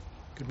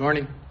Good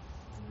morning.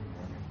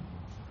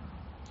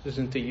 This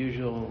isn't the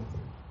usual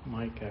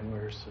mic I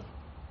wear, so.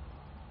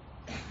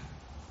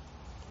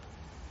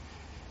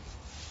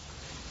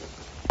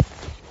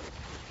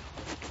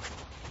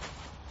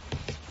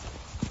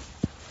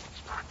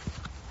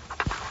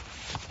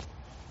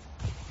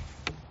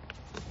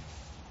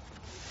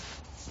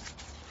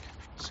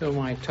 So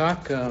my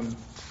talk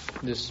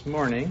this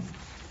morning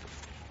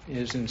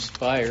is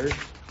inspired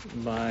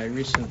by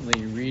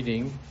recently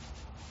reading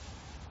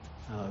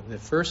the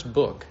first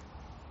book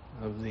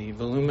of the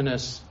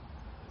voluminous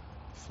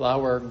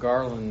Flower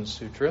Garland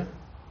Sutra,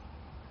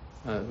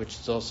 which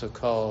is also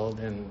called,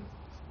 in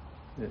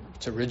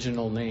its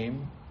original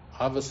name,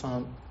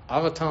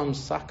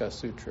 Avatamsaka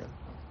Sutra.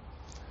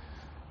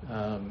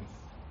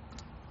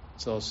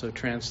 It's also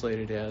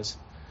translated as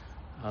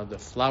the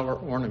Flower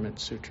Ornament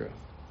Sutra.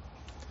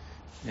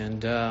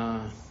 And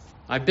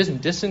I've been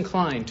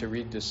disinclined to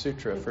read this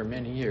sutra for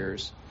many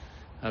years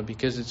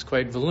because it's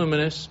quite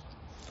voluminous.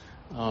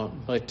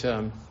 But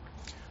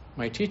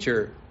my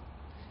teacher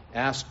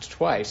asked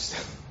twice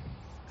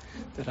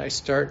that I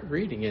start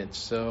reading it.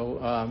 So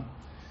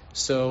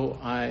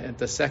I, at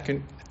the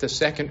second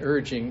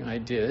urging, I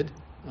did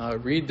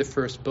read the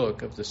first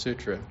book of the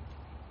sutra.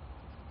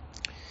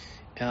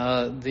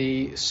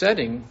 The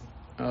setting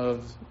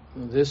of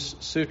this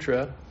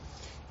sutra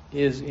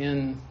is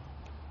in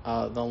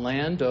the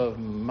land of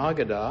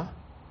Magadha,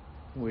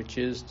 which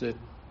is the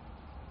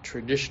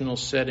traditional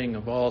setting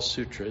of all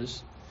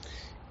sutras,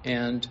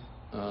 and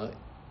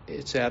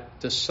it's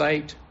at the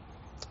site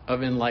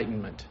of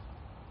enlightenment.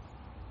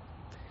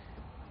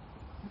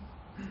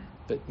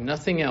 But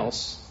nothing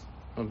else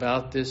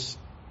about this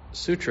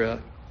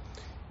sutra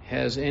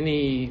has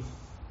any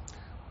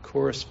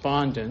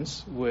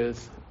correspondence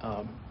with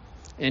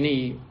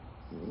any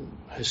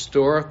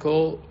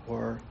historical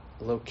or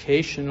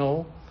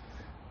locational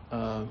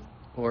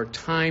or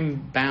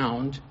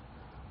time-bound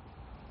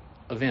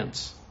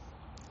events.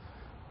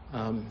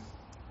 The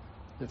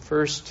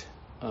first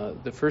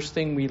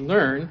thing we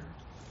learn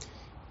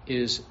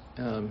is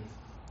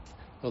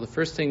the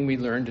first thing we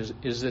learned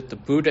is that the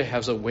Buddha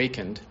has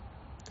awakened,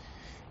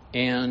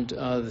 and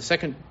the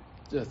second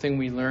thing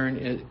we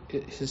learn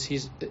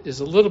is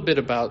a little bit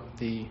about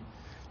the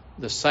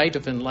site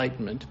of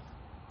enlightenment,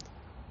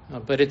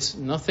 but it's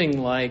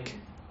nothing like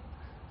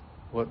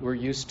what we're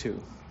used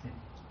to.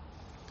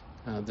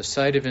 The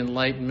site of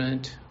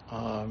enlightenment,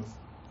 the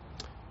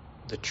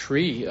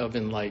tree of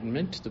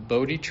enlightenment, the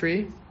Bodhi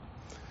tree,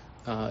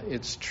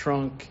 its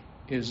trunk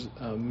is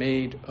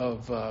made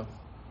of,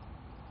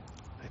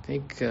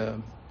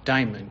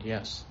 diamond,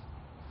 yes.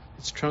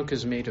 Its trunk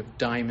is made of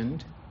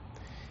diamond,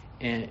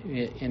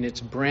 and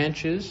its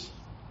branches,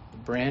 the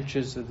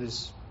branches of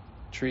this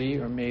tree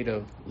are made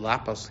of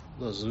lapis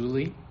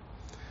lazuli.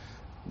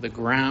 The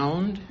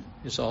ground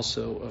is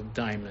also of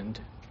diamond.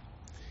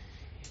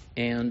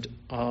 And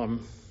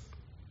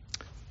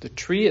the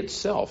tree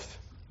itself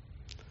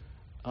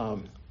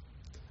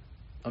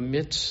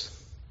emits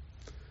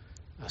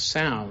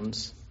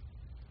sounds,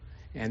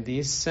 and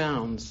these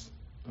sounds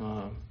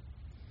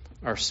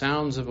are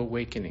sounds of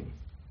awakening.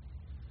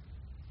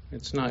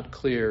 It's not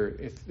clear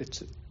if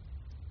it's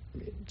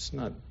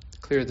not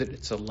clear that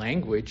it's a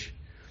language,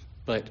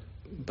 but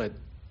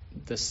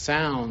the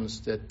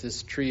sounds that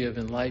this tree of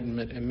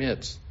enlightenment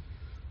emits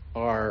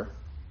are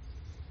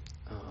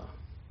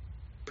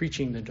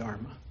preaching the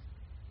Dharma,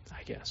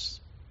 I guess.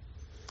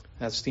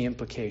 That's the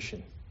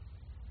implication.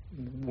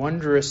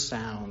 Wondrous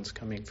sounds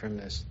coming from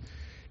this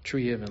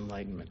tree of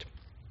enlightenment.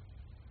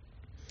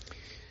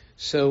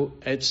 So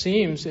it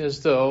seems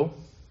as though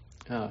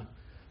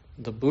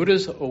the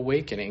Buddha's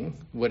awakening,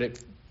 what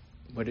it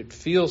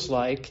feels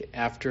like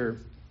after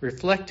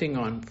reflecting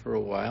on for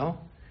a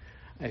while,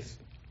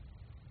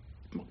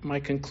 my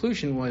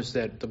conclusion was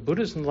that the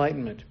Buddha's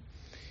enlightenment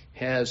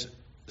has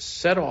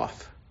set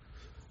off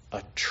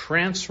a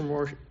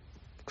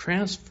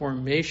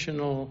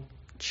transformational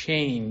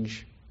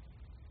change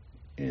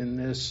in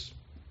this,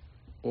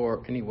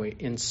 or anyway,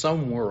 in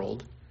some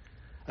world,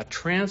 a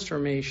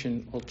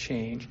transformational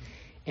change,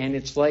 and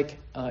it's like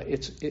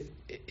it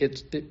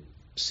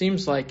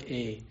seems like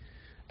a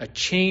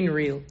chain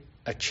reaction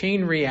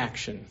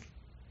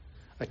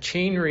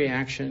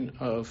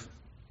of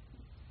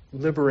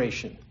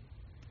liberation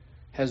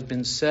has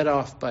been set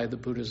off by the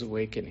Buddha's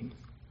awakening,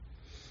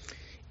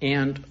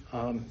 and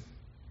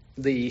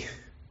the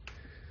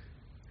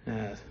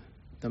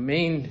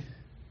main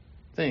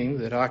thing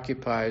that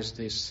occupies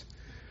this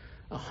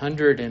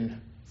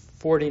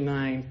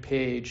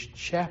 149-page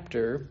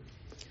chapter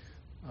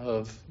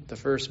of the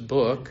first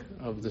book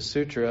of the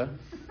sutra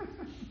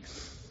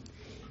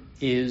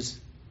is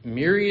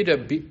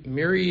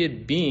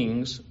myriad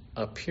beings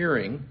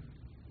appearing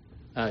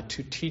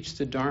to teach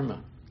the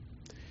Dharma,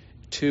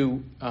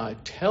 to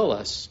tell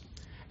us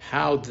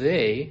how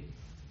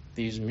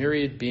these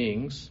myriad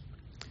beings,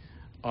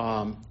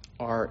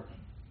 are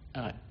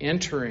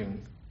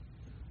entering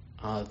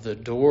the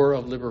door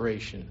of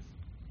liberation.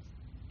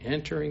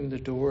 Entering the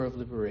door of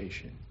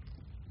liberation.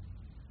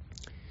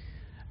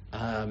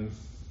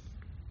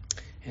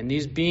 And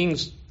these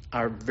beings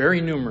are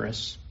very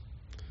numerous,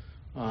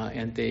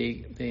 and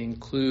they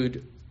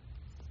include,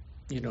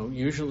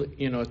 usually,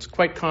 it's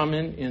quite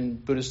common in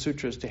Buddhist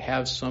sutras to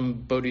have some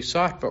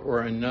bodhisattva or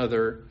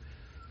another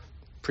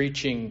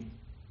preaching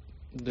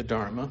the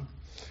Dharma.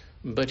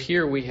 But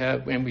here we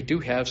have, and we do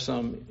have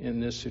some in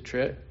this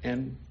sutra,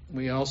 and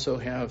we also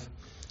have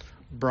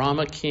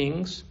Brahma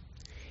kings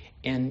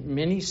and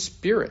many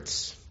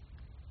spirits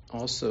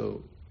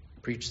also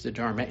preach the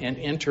Dharma and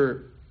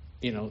enter,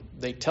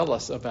 they tell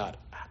us about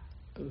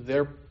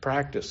their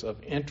practice of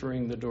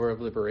entering the door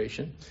of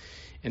liberation.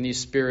 And these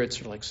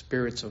spirits are like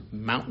spirits of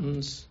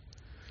mountains,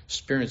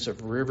 spirits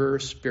of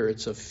rivers,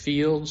 spirits of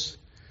fields,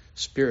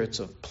 spirits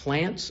of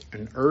plants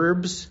and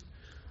herbs,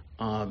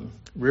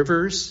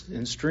 rivers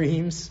and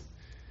streams.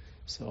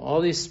 So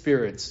all these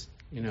spirits,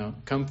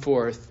 come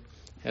forth,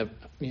 have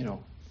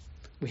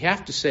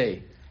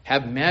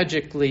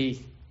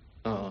magically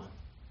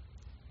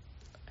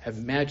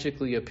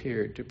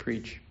appeared to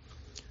preach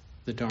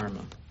the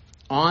Dharma.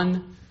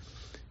 And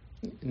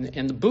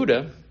the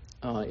Buddha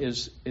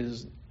is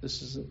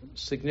this is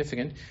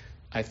significant,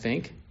 I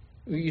think.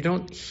 You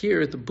don't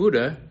hear the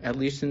Buddha, at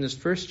least in this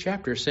first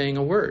chapter, saying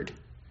a word.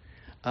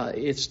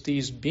 It's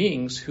these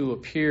beings who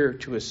appear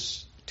to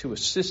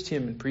assist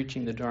him in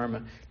preaching the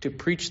Dharma, to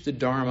preach the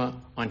Dharma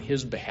on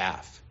his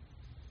behalf.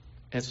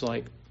 It's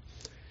like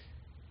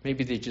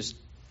maybe they just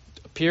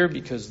appear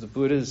because the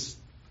Buddha's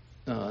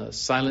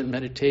silent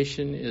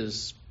meditation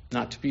is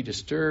not to be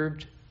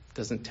disturbed.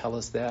 Doesn't tell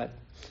us that.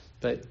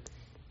 But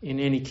in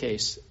any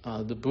case,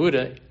 the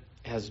Buddha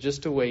has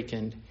just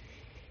awakened,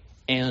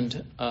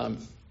 and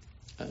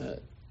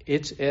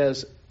it's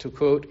as, to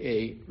quote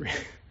a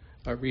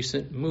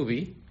recent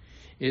movie,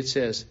 it's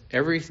as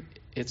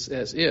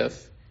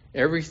if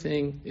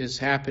everything is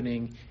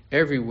happening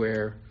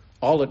everywhere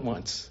all at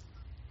once.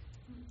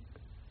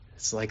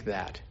 It's like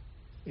that.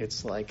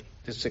 It's like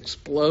this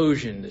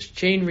explosion, this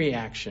chain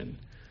reaction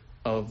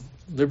of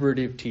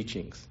liberative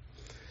teachings.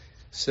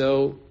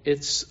 So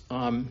it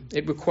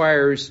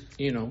requires,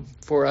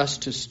 for us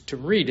to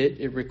read it,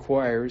 it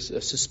requires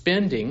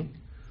suspending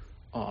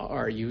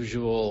our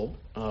usual,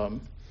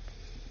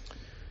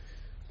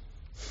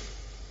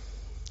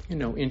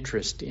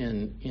 interest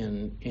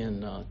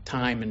in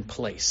time and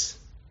place,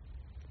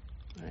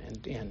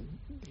 and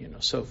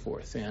so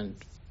forth, and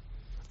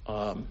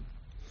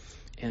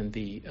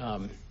the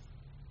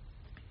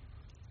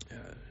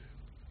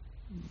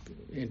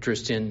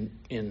interest in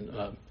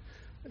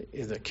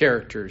the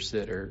characters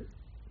that are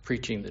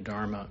preaching the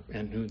Dharma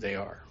and who they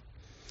are.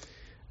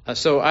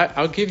 So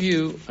I'll give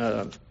you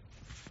a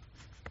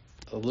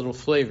little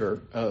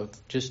flavor of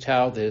just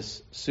how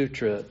this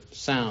sutra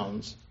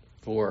sounds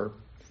for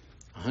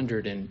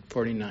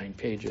 149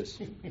 pages.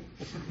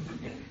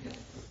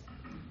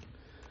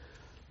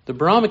 The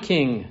Brahma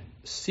king,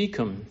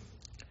 Sikkim,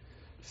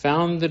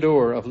 found the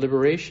door of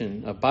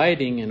liberation,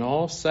 abiding in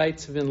all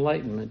sights of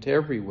enlightenment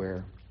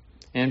everywhere,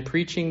 and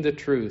preaching the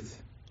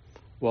truth,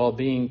 while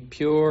being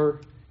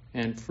pure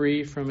and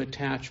free from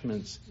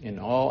attachments in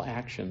all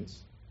actions.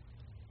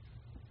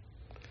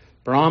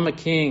 Brahma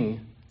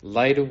king,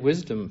 light of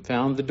wisdom,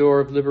 found the door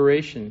of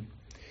liberation,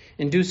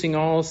 inducing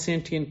all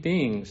sentient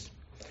beings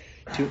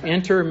to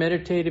enter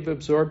meditative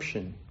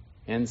absorption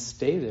and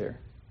stay there.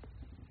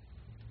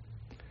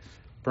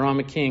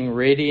 Brahma king,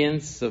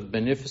 radiance of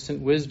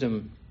beneficent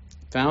wisdom,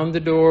 found the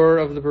door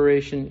of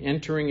liberation,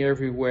 entering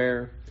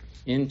everywhere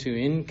into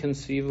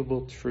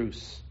inconceivable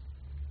truths.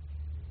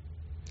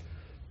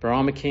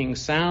 Brahma king,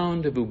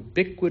 sound of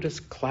ubiquitous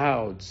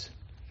clouds,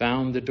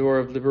 found the door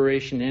of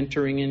liberation,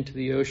 entering into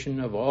the ocean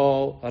of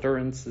all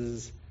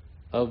utterances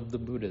of the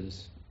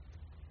Buddhas.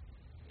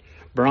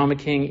 Brahma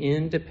king,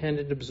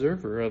 independent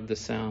observer of the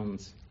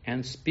sounds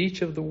and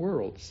speech of the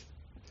worlds,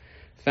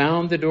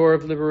 found the door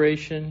of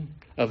liberation,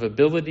 of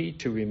ability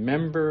to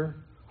remember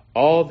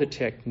all the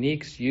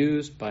techniques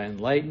used by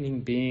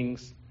enlightening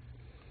beings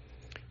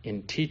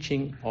in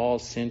teaching all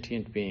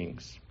sentient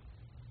beings.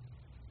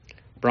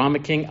 Brahma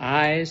king,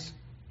 eyes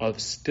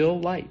of still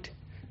light,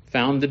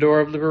 found the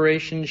door of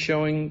liberation,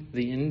 showing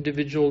the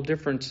individual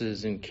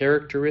differences in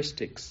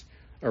characteristics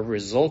of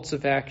results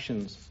of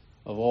actions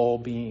of all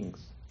beings.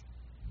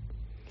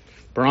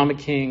 Brahma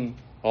king,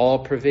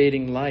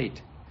 all-pervading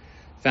light,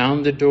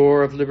 found the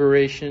door of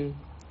liberation,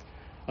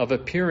 of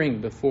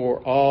appearing before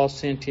all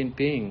sentient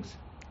beings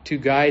to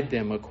guide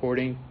them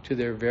according to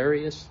their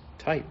various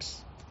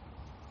types.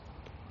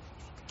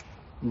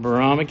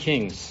 Brahma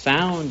king,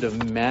 sound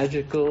of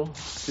magical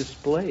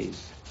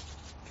displays,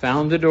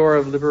 found the door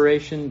of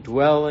liberation,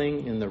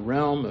 dwelling in the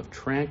realm of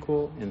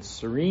tranquil and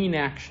serene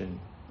action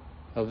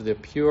of the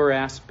pure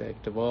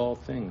aspect of all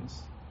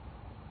things.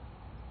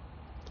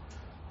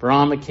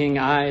 Brahma king,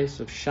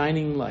 eyes of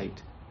shining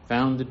light,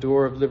 found the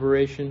door of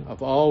liberation,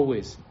 of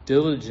always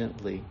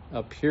diligently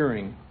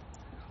appearing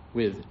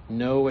with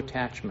no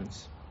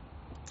attachments,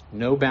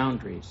 no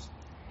boundaries,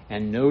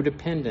 and no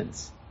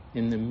dependence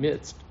in the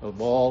midst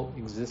of all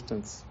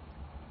existence.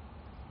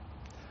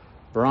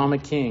 Brahma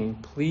king,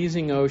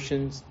 pleasing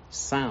oceans,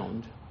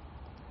 sound,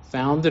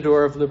 found the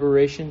door of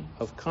liberation,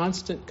 of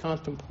constant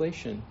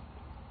contemplation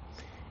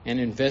and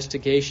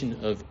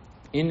investigation of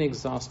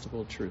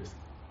inexhaustible truth.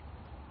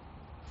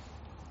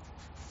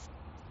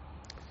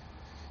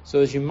 So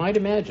as you might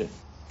imagine,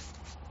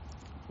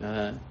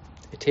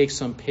 it takes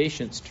some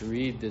patience to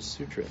read this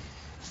sutra,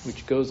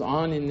 which goes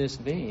on in this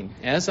vein,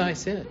 as I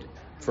said,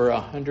 for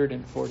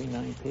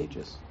 149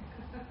 pages.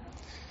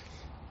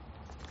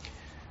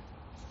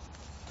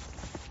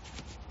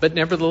 But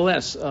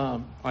nevertheless,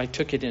 I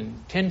took it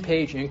in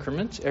 10-page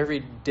increments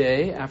every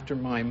day after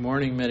my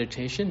morning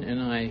meditation,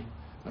 and I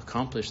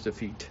accomplished the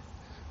feat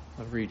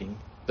of reading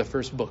the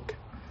first book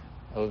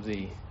of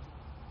the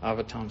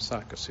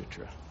Avatamsaka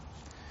Sutra.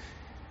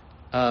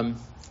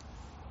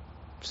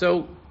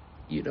 So,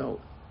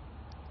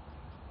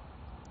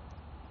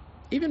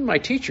 even my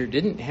teacher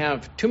didn't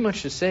have too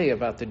much to say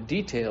about the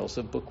details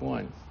of Book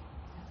 1.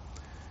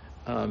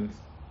 But,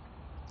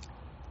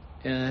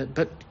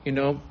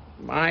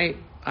 I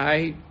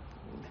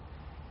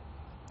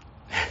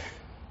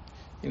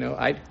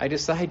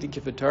decided to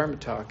give a Dharma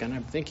talk, and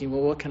I'm thinking,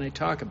 well, what can I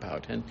talk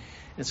about? And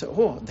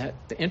so,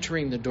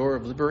 entering the door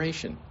of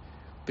liberation.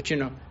 But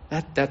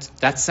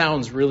that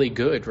sounds really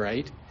good,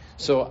 right?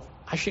 So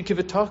I should give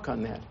a talk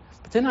on that.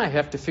 But then I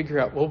have to figure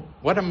out, well,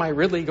 what am I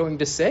really going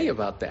to say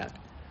about that?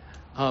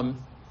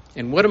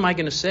 And what am I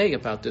going to say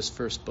about this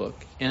first book?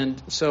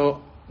 And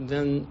so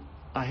then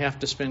I have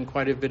to spend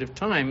quite a bit of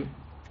time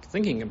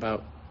thinking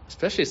about,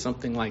 especially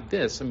something like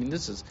this. I mean,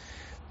 this is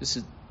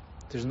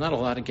there's not a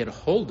lot to get a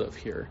hold of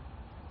here,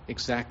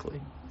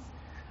 exactly.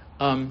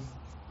 But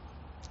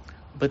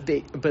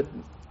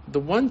the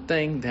one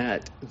thing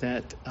that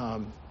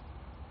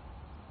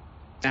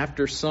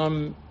after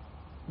some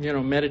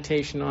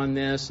meditation on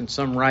this and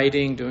some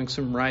writing, doing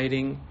some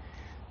writing,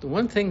 the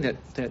one thing that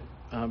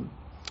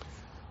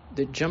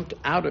jumped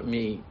out at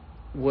me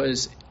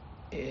was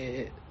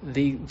the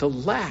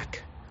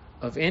lack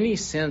of any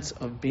sense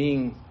of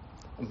being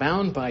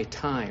bound by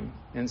time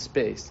and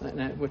space,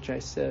 which I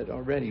said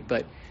already.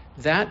 But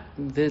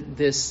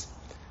this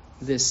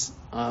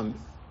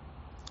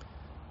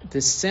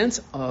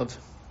sense of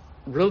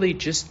really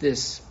just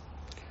this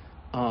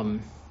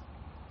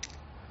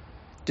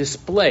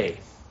display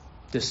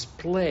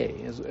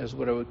is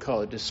what I would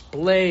call it,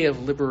 display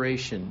of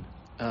liberation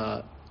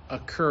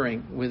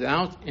occurring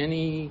without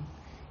any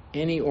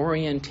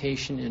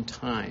orientation in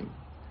time,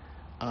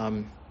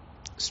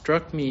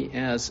 struck me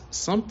as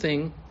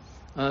something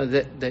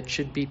that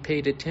should be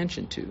paid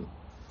attention to,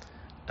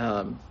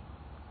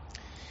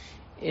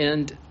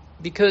 and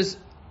because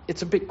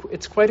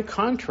it's quite a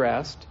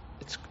contrast.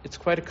 It's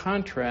quite a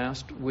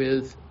contrast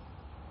with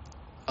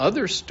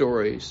other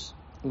stories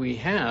we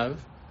have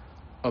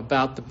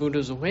about the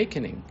Buddha's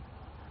awakening.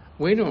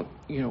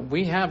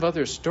 We have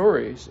other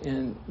stories,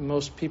 and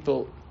most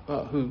people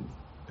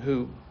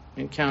who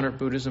encounter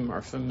Buddhism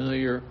are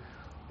familiar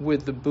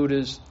with the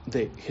Buddha's,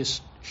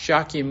 his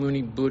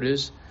Shakyamuni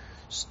Buddha's,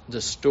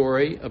 the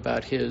story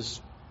about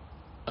his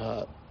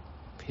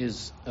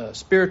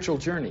spiritual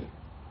journey,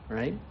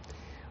 right?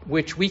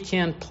 Which we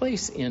can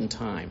place in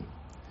time,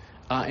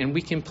 and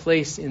we can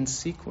place in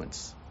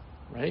sequence,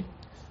 right?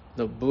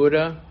 The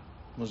Buddha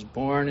was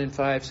born in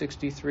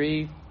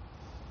 563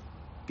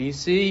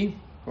 BC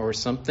or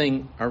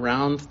something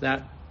around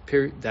that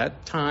period,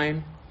 that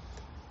time.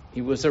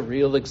 He was a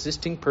real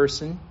existing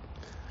person.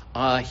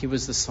 He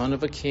was the son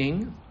of a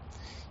king.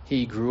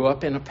 He grew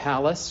up in a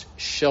palace,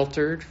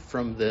 sheltered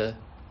from the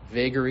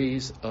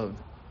vagaries of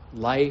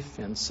life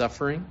and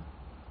suffering.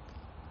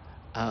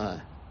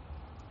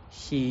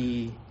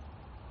 He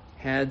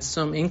had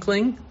some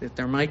inkling that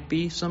there might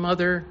be some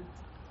other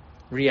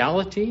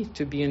reality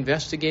to be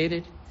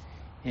investigated,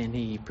 and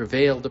he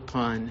prevailed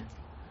upon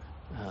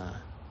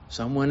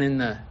someone in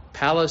the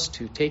palace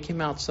to take him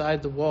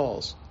outside the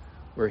walls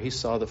where he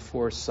saw the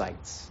four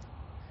sights.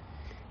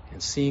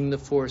 And seeing the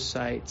four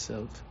sights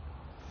of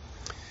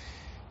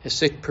a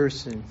sick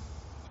person,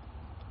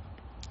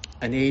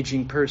 an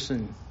aging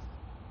person,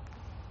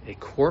 a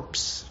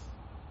corpse,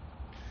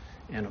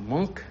 and a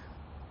monk,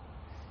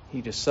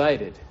 he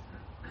decided,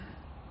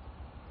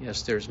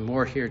 yes, there's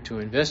more here to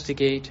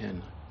investigate,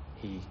 and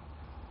he,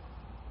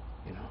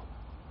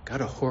 got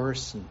a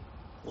horse and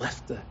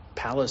left the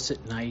palace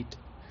at night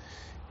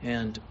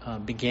and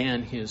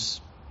began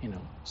his,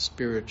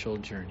 spiritual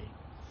journey.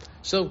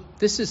 So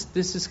this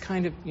is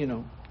kind of,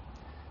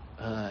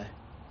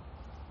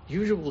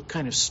 usual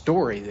kind of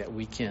story that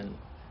we can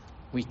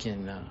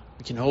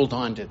hold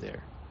on to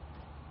there.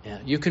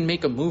 You can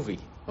make a movie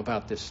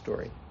about this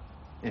story,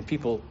 and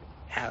people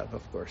have,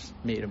 of course,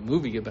 made a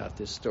movie about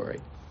this story.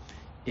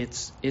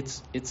 It's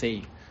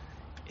a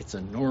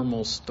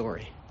normal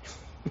story,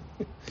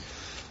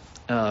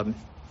 and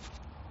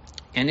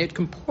it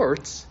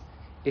comports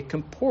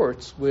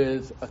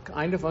with a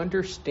kind of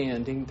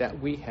understanding that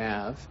we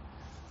have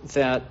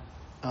that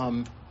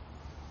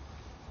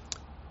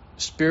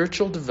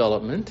spiritual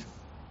development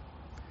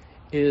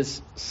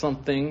is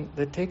something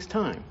that takes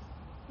time,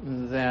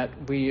 that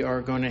we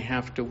are going to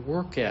have to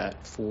work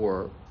at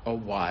for a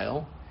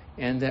while,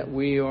 and that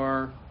we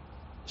are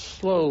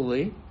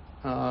slowly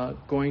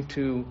going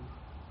to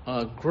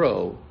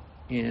grow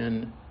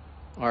in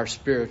our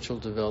spiritual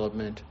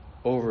development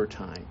over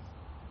time.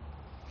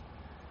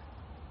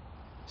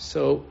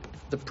 So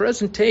the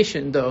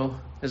presentation, though,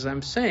 as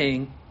I'm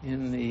saying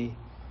in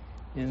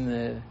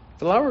the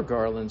Flower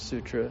Garland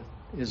Sutra,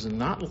 is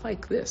not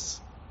like this.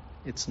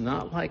 It's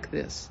not like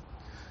this.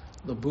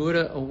 The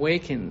Buddha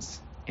awakens,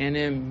 and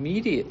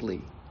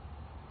immediately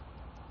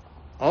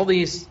all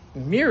these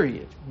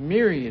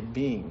myriad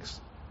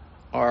beings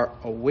are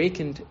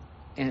awakened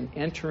and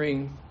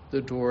entering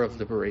the door of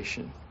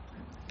liberation.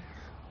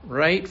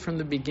 Right from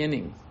the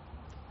beginning,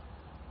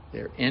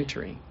 they're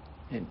entering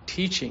and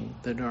teaching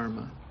the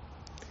Dharma.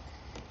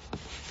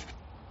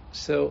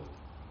 So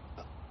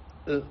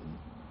the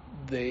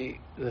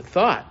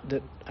thought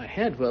that I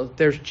had, well,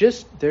 there's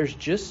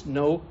just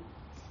no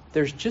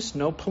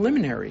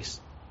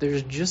preliminaries.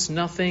 There's just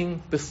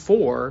nothing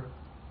before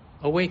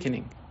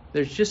awakening.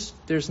 There's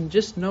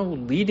just no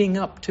leading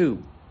up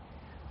to.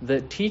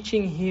 The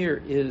teaching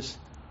here is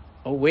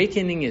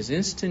awakening is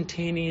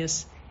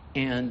instantaneous,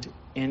 and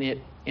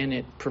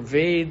it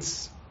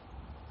pervades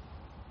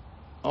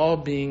all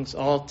beings,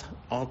 all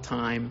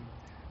time,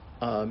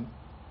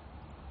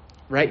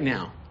 right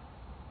now.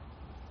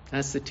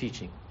 That's the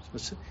teaching.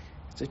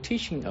 It's a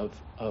teaching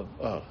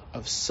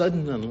of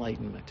sudden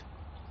enlightenment.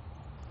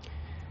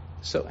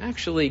 So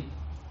actually,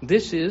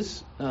 this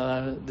is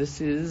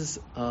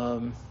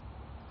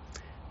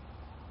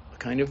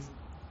kind of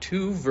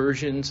two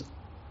versions,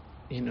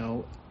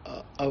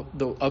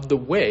 of the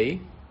way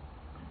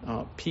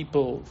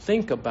people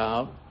think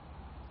about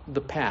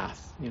the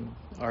path,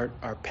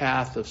 our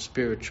path of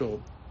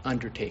spiritual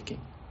undertaking.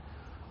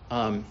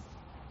 And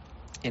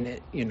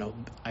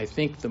I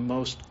think the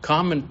most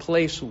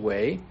commonplace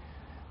way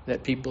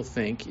that people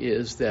think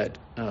is that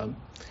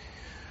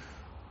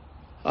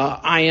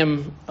I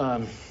am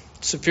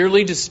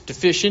severely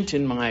deficient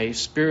in my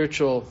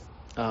spiritual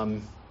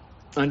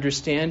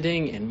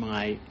understanding and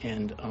my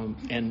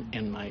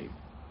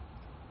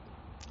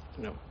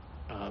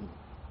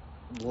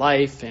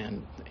life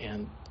and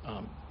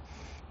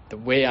the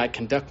way I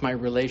conduct my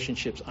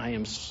relationships. I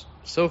am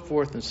so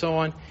forth and so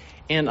on,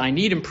 and I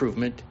need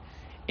improvement.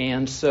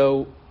 And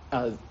so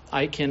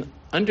I can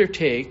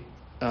undertake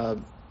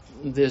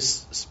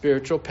this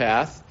spiritual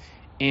path,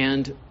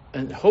 and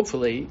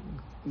hopefully,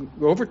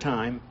 over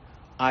time,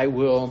 I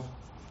will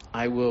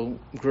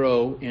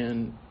grow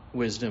in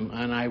wisdom,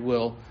 and I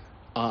will,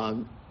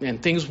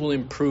 and things will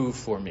improve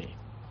for me,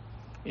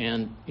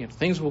 and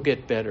things will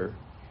get better,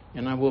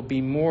 and I will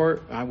be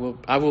more. I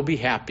will be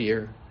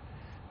happier,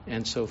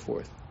 and so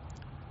forth.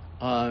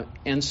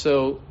 And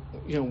so,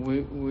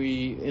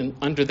 we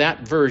under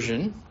that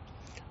version.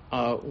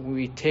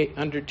 We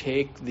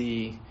undertake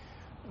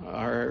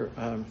our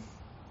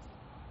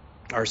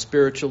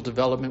spiritual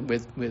development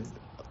with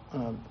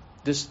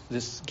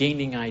this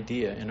gaining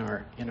idea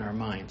in our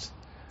minds.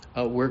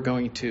 We're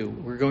going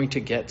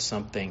to get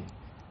something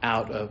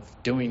out of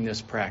doing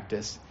this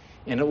practice,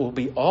 and it will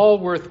be all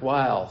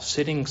worthwhile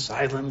sitting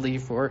silently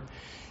for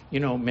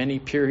many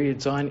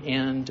periods on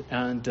end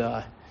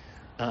and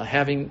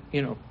having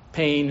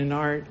pain in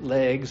our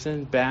legs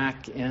and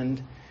back,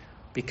 and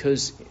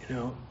because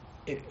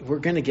we're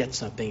going to get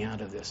something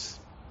out of this,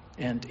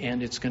 and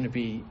it's going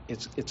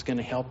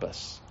to help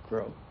us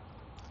grow.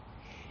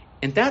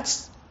 And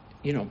that's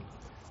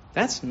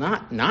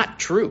not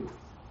true.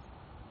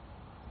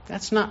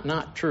 That's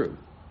not true.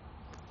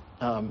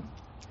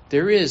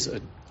 There is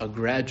a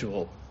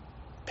gradual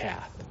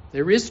path.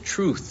 There is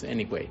truth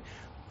anyway.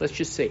 Let's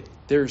just say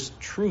there's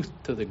truth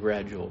to the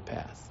gradual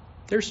path.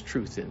 There's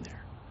truth in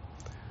there,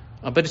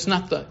 but it's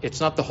not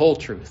the whole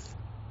truth.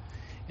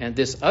 And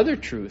this other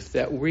truth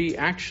that we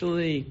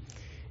actually,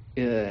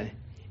 in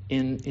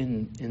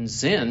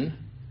Zen,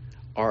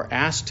 are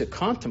asked to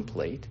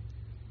contemplate,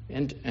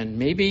 and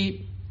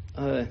maybe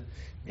the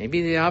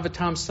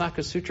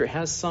Avatamsaka Sutra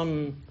has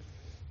some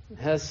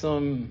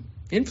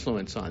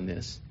influence on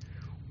this.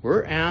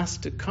 We're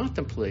asked to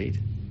contemplate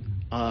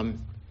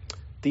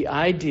the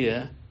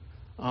idea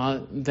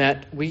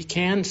that we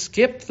can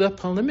skip the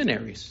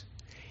preliminaries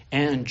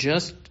and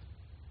just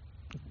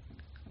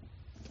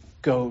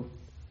go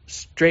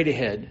straight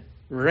ahead,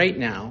 right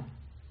now,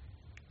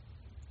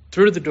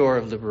 through the door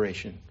of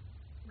liberation,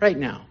 right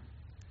now,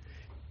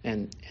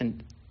 and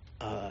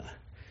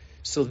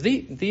so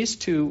these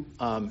two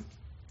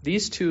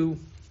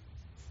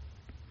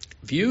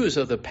views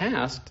of the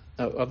path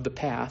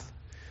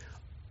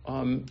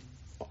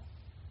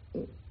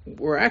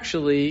were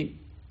actually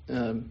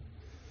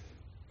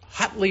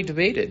hotly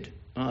debated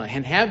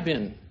and have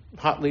been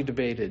hotly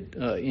debated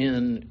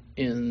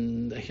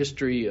in the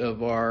history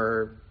of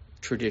our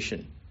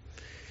tradition.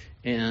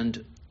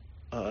 And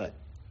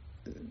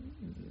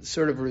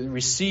sort of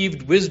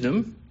received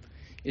wisdom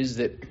is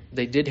that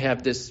they did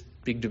have this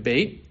big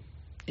debate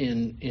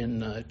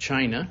in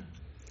China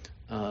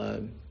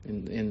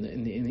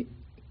in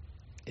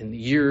the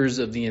years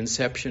of the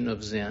inception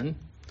of Zen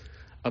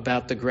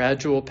about the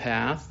gradual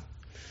path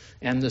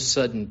and the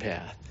sudden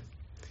path.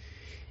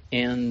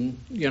 And,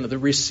 the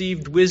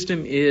received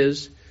wisdom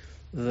is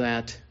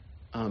that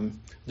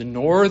the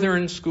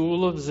northern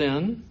school of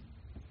Zen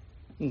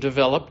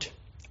developed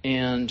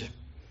and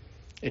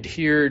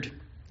adhered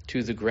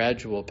to the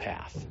gradual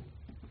path.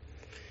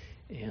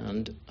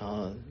 And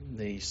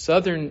the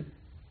southern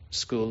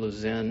school of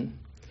Zen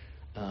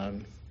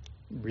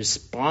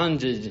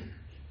responded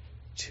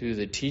to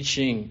the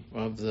teaching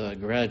of the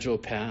gradual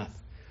path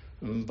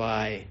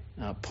by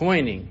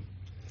pointing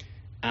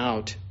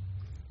out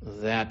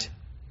that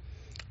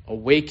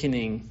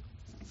awakening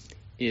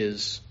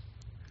is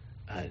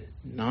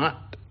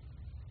not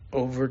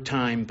over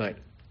time, but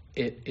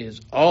it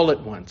is all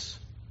at once.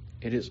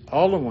 It is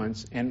all at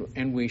once,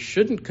 and we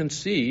shouldn't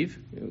conceive,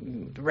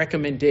 the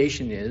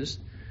recommendation is,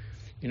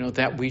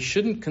 that we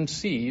shouldn't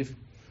conceive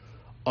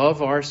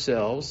of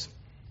ourselves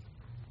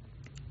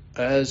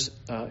as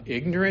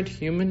ignorant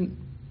human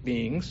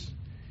beings,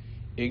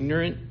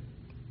 ignorant,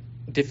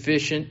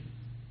 deficient,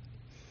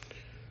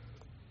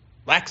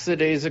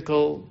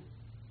 lackadaisical,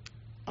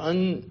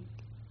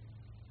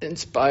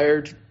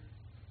 uninspired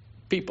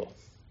people.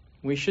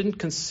 We shouldn't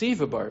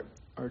conceive of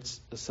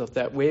ourselves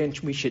that way, and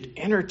we should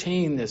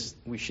entertain this.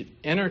 We should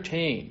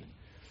entertain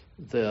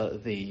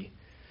the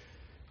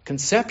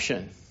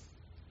conception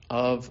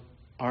of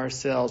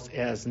ourselves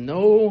as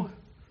no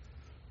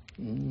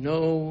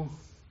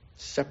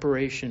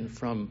separation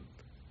from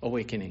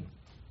awakening.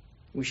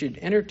 We should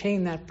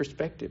entertain that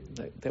perspective,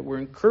 that we're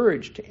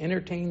encouraged to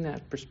entertain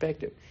that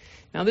perspective.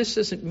 Now, this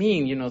doesn't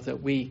mean,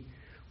 that we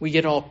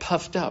get all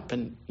puffed up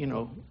and,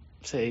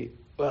 say,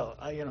 well,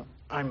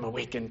 I'm an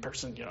awakened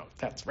person,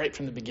 that's right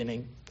from the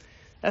beginning.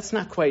 That's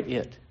not quite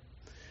it.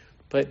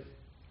 But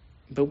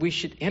we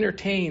should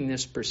entertain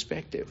this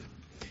perspective.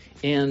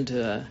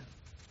 And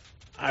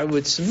I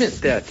would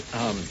submit that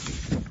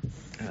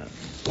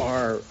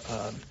our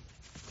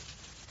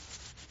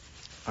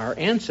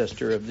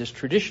ancestor of this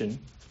tradition,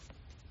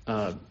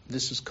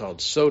 this is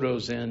called Soto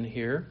Zen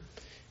here,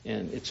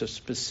 and it's a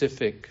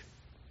specific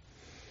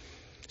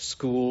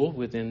school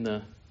within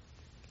the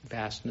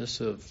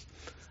vastness of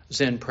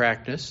Zen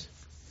practice.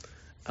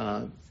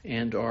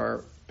 And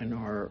our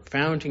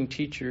founding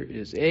teacher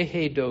is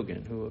Eihei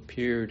Dogen, who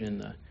appeared in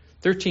the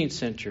 13th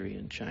century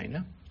in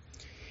China,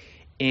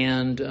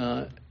 and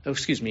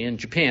in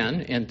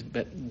Japan,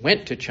 but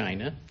went to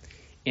China,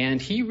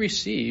 and he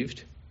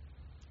received,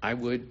 I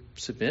would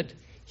submit,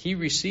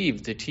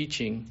 the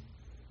teaching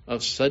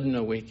of sudden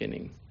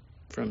awakening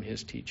from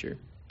his teacher,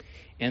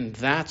 and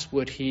that's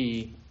what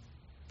he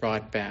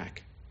brought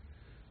back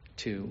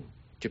to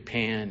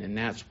Japan, and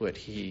that's what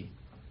he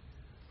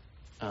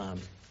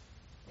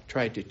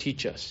tried to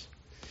teach us.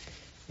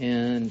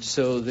 And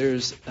so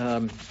we're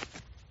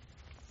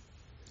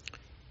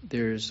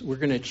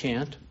going to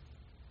chant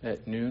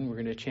at noon. We're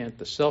going to chant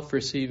the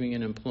self-receiving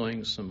and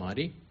employing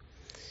samadhi.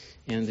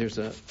 And there's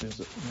a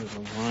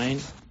line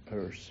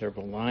or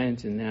several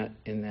lines in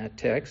that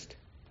text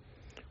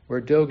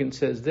where Dogen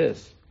says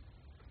this: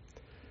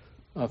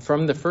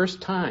 from the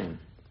first time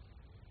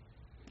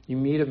you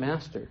meet a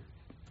master,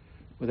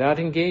 without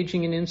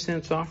engaging in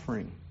incense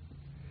offering,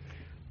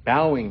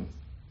 bowing,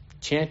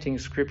 chanting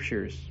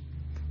scriptures,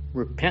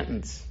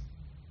 repentance,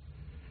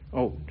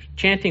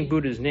 chanting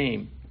Buddha's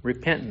name,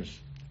 repentance,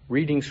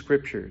 reading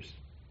scriptures.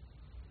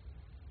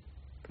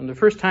 From the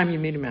first time you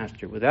meet a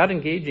master, without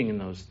engaging in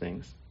those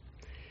things,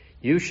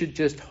 you should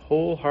just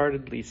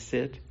wholeheartedly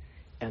sit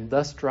and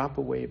thus drop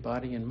away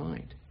body and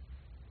mind.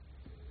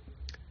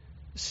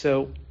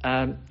 So,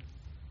 I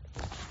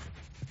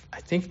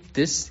think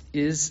this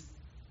is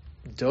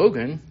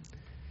Dogen,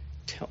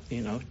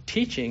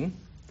 teaching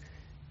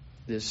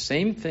the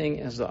same thing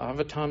as the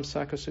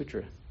Avatamsaka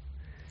Sutra.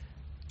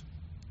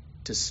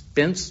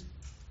 Dispense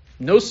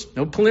no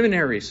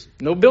preliminaries,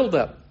 no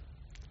build-up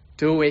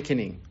to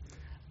awakening.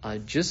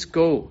 Just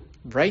go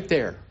right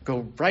there.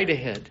 Go right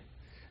ahead.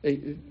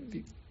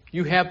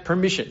 You have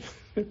permission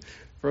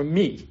from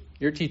me,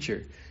 your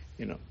teacher.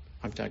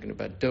 I'm talking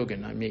about Dogen,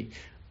 not me,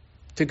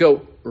 to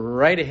go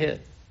right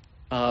ahead.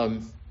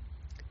 And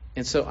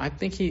so I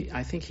think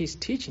he's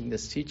teaching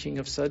this teaching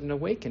of sudden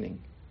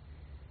awakening.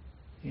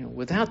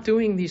 Without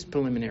doing these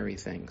preliminary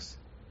things,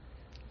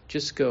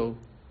 just go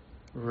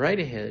right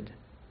ahead.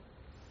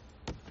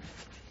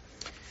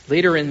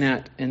 Later in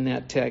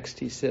that text,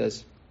 he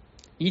says,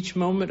 each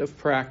moment of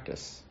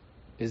practice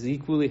is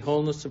equally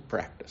wholeness of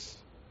practice,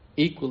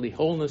 equally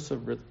wholeness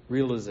of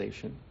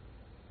realization.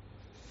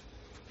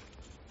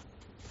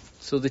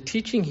 So the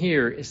teaching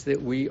here is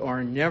that we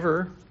have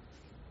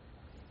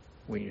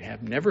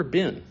never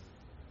been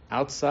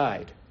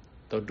outside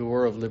the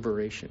door of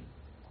liberation.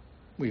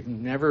 We've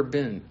never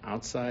been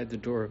outside the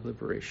door of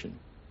liberation.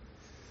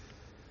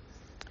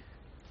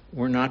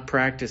 We're not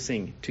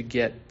practicing to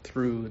get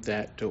through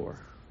that door.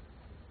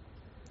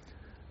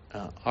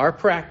 Our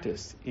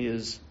practice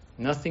is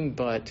nothing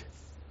but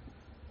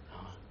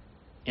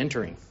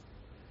entering.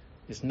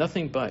 It's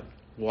nothing but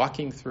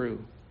walking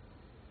through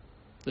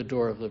the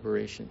door of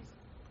liberation.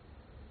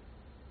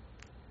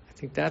 I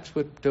think that's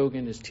what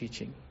Dogen is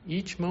teaching.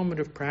 Each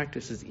moment of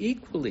practice is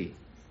equally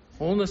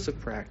wholeness of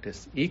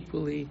practice,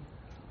 equally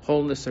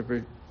wholeness of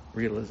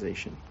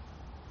realization.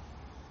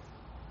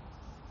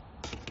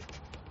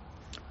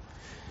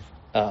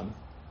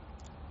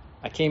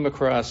 I came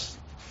across,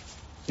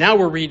 now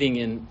we're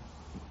reading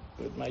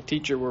with my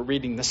teacher, we're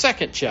reading the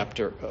second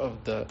chapter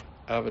of the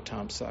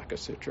Avatamsaka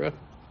Sutra.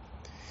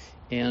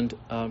 And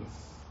I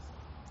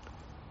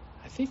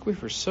think we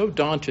were so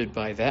daunted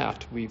by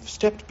that, we've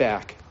stepped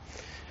back.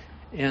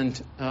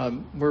 And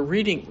we're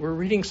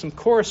reading some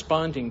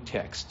corresponding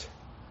text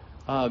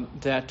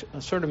that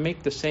sort of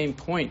make the same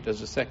point as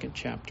the second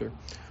chapter.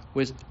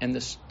 And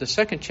the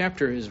second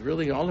chapter is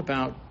really all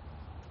about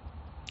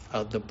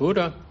the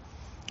Buddha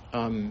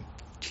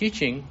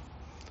teaching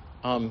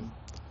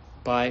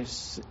by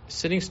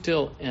sitting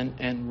still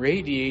and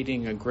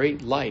radiating a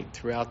great light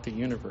throughout the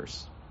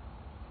universe.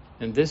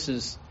 And this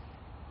is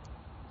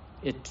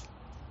it.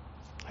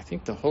 I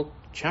think the whole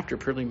chapter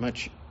pretty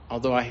much,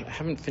 although I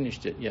haven't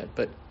finished it yet,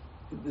 but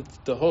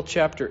the whole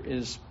chapter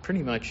is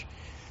pretty much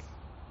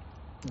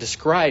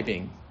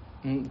describing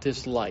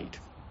this light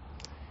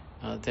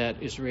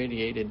that is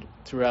radiated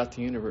throughout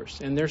the universe.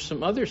 And there's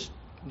some other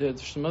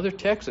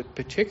texts,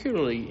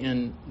 particularly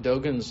in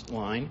Dogen's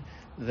line,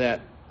 that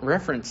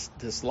reference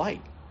this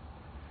light,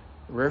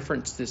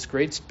 reference this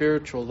great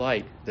spiritual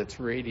light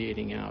that's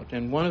radiating out.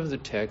 And one of the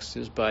texts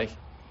is by,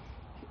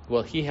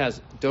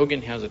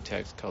 Dogen has a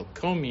text called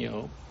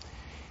Komyo,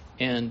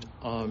 and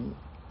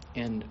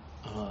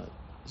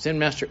Zen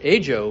Master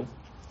Eijo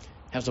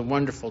has a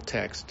wonderful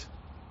text.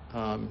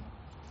 Zen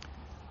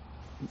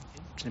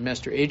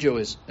Master Eijo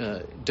is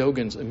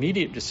Dogen's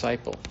immediate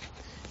disciple.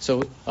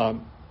 So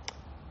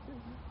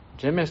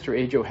Zen Master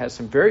Eijo has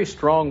some very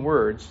strong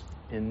words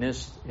in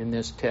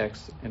this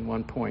text. In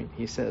one point,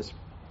 he says,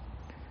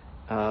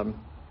 "To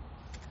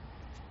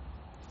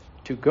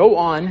go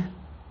on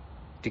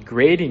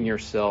degrading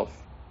yourself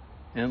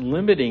and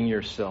limiting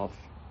yourself,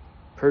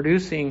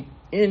 producing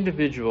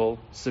individual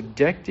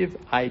subjective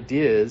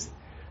ideas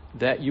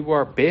that you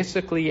are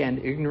basically an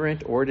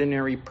ignorant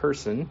ordinary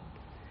person,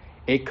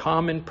 a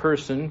common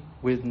person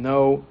with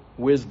no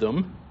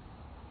wisdom,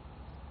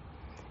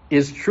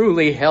 is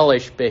truly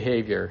hellish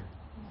behavior,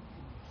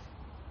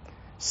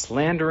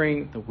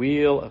 slandering the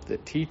wheel of the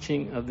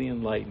teaching of the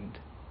enlightened."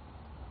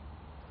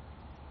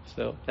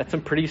 So that's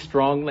some pretty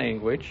strong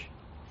language.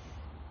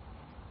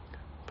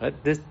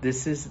 But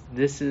this is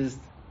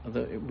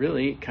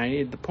really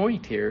kind of the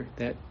point here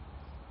that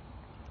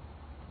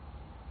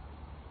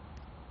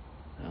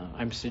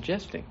I'm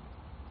suggesting,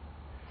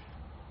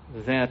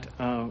 that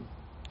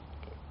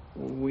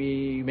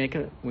we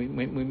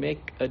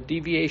make a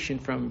deviation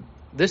from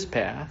this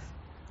path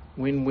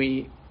when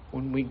we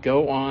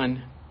go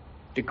on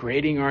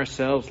degrading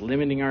ourselves,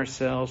 limiting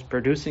ourselves,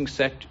 producing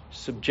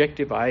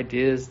subjective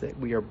ideas that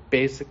we are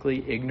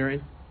basically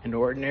ignorant and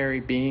ordinary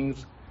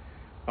beings,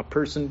 a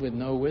person with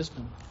no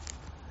wisdom.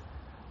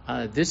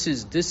 This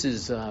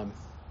is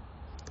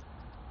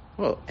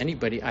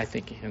anybody I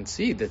think can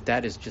see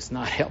that is just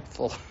not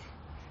helpful.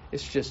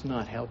 It's just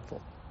not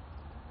helpful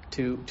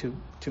to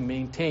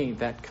maintain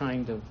that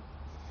kind of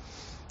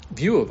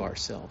view of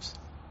ourselves.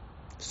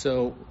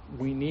 So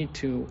we need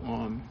to,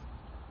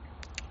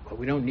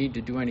 we don't need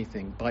to do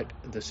anything, but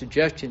the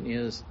suggestion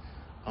is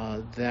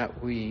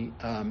that we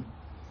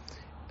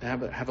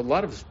have a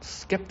lot of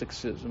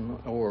skepticism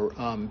or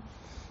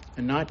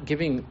and not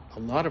giving a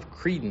lot of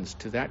credence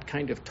to that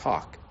kind of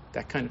talk,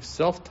 that kind of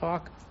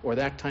self-talk, or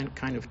that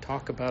kind of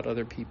talk about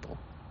other people,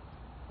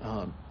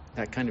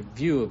 that kind of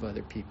view of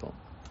other people.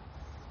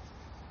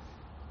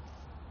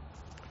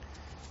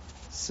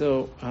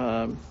 So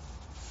an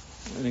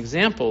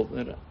example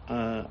that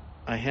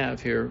I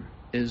have here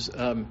is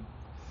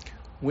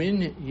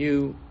when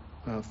you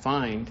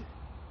find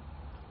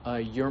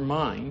your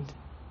mind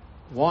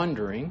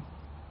wandering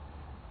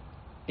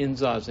in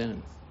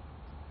Zazen,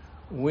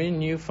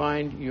 when you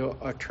find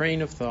a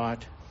train of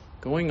thought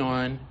going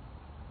on,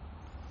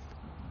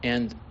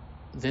 and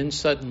then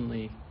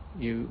suddenly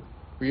you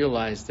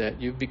realize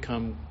that you've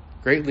become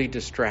greatly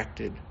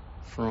distracted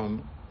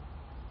from,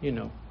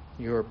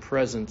 your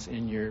presence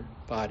in your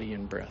body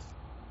and breath.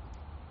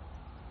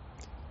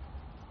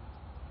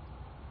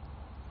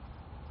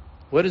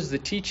 What is the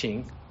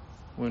teaching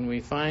when we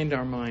find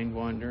our mind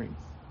wandering?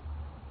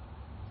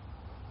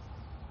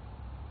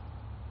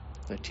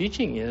 The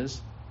teaching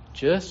is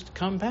just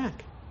come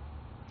back.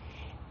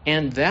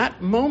 And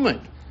that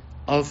moment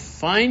of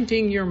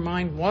finding your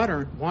mind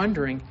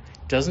wandering,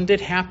 doesn't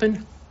it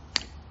happen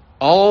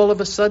all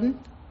of a sudden?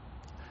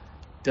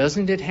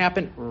 Doesn't it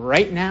happen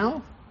right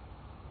now?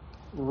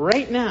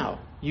 Right now,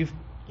 you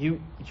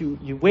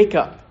wake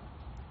up.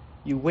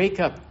 You wake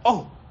up,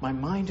 oh, my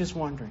mind is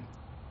wandering.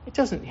 It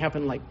doesn't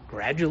happen like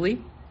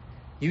gradually.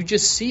 You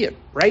just see it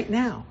right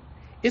now.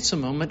 It's a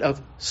moment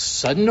of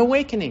sudden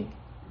awakening.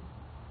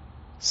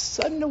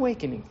 Sudden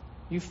awakening.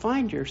 You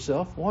find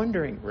yourself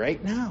wandering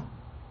right now.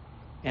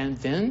 And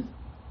then,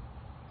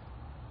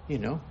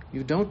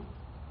 you don't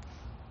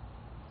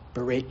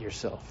berate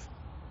yourself.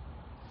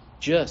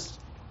 Just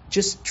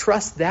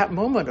trust that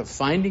moment of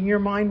finding your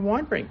mind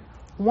wandering.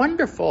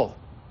 Wonderful.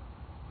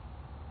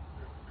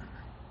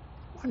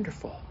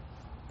 Wonderful.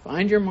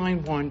 Find your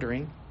mind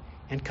wandering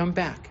and come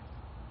back.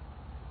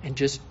 And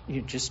just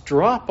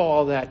drop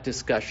all that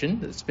discussion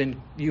that's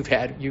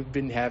you've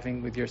been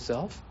having with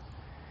yourself.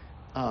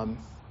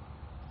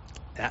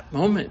 That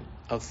moment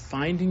of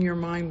finding your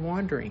mind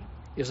wandering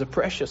is a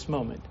precious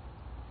moment.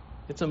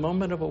 It's a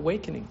moment of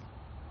awakening.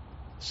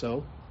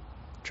 So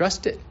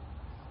trust it.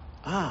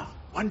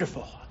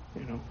 Wonderful.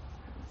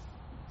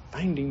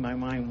 Finding my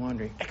mind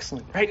wandering.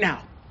 Excellent. Right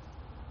now,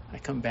 I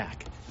come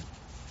back.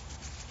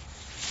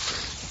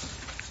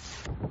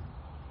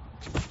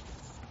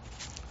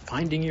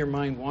 Finding your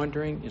mind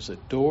wandering is a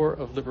door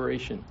of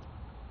liberation.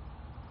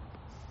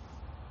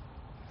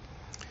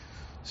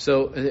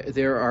 So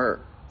there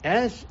are,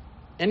 as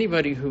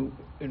anybody who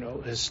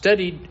has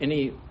studied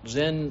any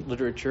Zen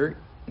literature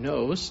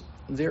knows,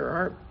 there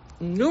are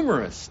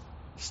numerous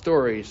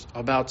stories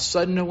about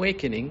sudden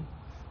awakening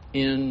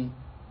in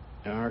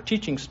our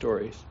teaching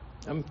stories.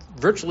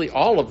 Virtually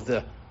all of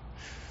the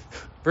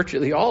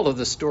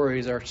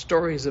stories are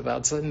stories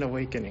about sudden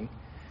awakening.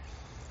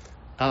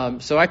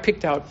 So I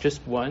picked out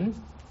just one,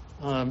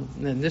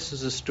 and this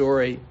is a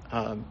story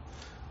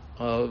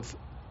of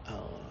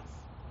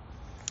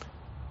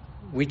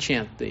we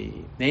chant the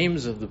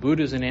names of the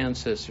Buddhas and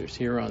ancestors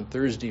here on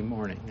Thursday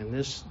morning, and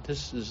this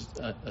is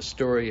a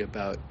story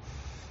about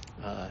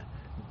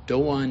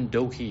Doan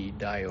Dohi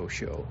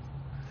Daiyosho.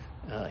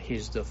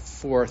 He's the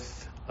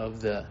fourth of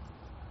the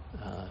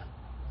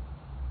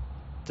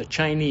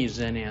Chinese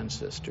Zen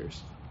ancestors.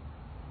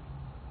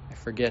 I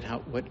forget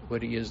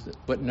what he is,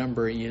 what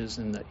number he is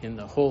in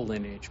the whole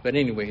lineage. But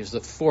anyway, he's the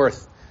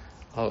fourth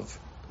of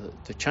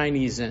the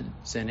Chinese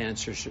Zen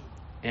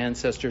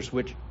ancestors,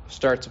 which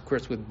starts, of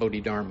course, with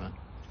Bodhidharma.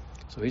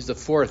 So he's the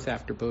fourth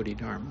after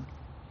Bodhidharma.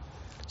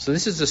 So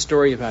this is a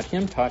story about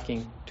him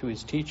talking to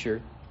his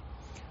teacher,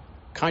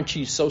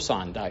 Kanchi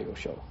Sosan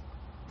Daiyosho.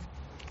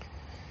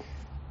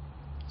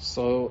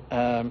 So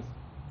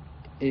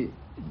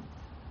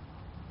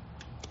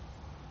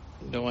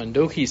Doan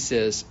Dohi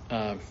says,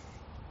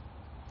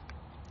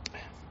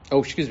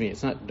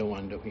 it's not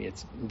Doan Dohi,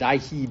 it's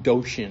Daihi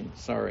Doshin,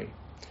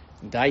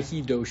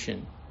 Daihi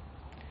Doshin.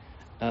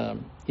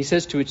 He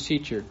says to his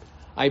teacher,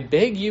 I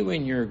beg you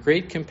in your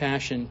great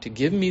compassion to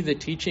give me the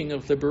teaching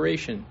of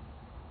liberation.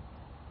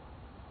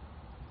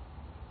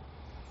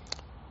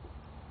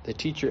 The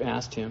teacher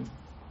asked him,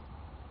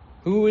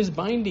 who is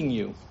binding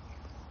you?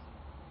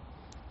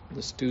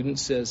 The student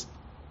says,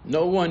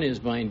 no one is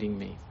binding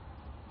me.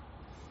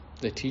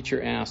 The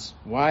teacher asks,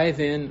 why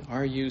then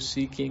are you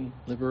seeking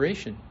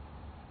liberation?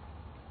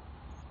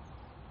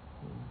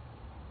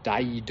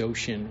 Dai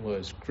Doshin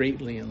was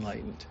greatly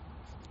enlightened.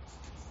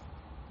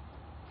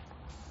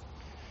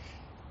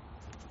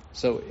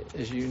 So,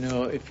 as you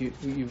know,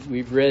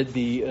 we've read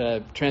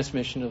the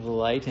Transmission of the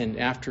Light, and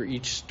after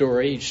each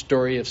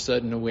story of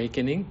sudden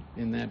awakening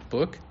in that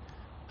book,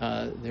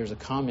 there's a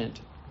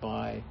comment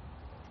by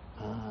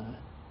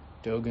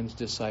Dogen's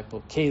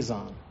disciple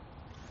Keizan.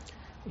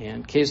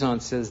 And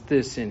Keizan says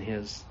this in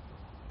his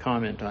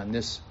comment on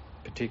this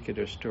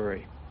particular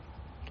story.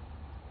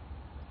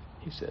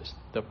 He says,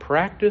 the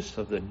practice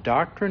of the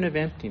doctrine of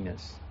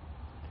emptiness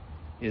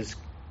is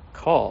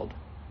called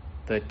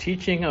the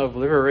teaching of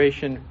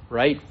liberation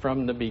right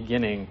from the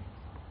beginning.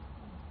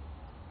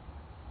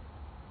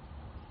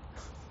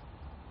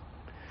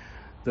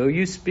 Though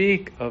you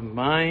speak of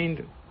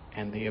mind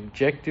and the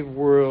objective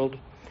world,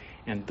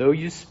 and though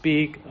you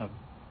speak of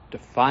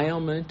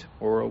defilement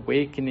or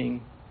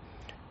awakening,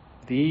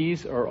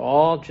 these are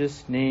all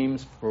just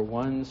names for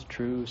one's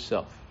true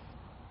self.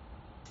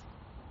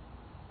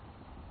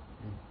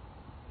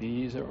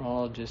 These are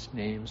all just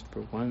names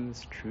for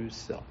one's true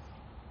self.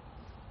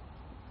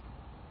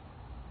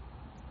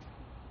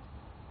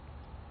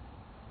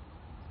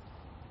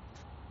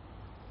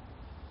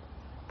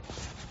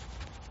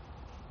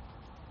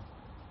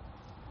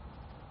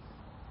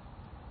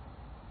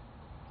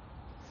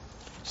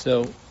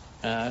 So,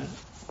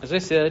 as I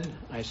said,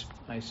 I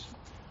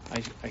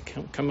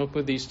come up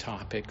with these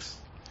topics,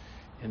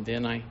 and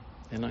then I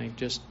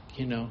just,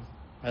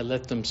 I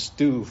let them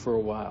stew for a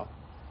while.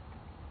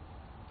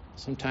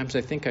 Sometimes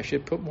I think I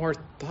should put more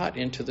thought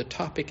into the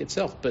topic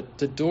itself, but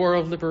the door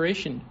of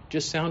liberation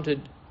just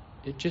sounded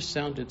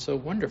so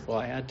wonderful.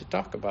 I had to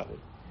talk about it.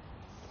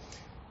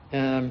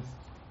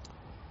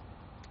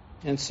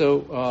 And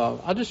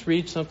so I'll just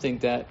read something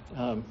that,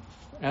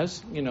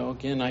 as you know,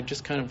 again, I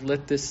just kind of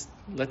let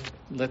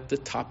the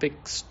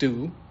topic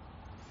stew.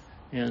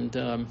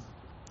 And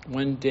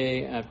one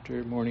day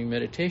after morning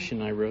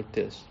meditation, I wrote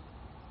this.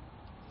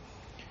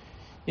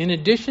 In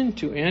addition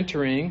to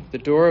entering the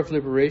door of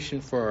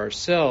liberation for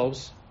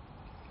ourselves,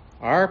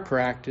 our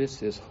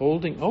practice is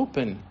holding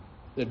open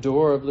the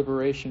door of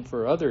liberation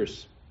for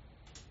others.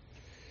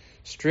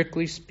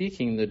 Strictly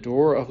speaking, the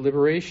door of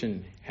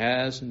liberation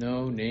has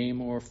no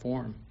name or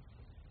form.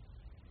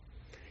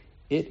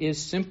 It is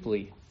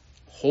simply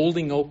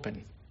holding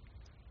open.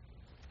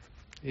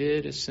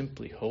 It is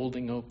simply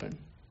holding open.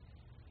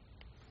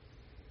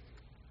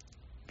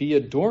 be a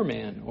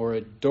doorman or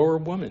a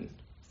doorwoman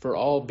for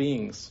all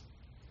beings,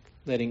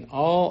 letting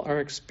all our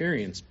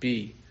experience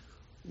be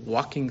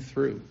walking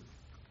through.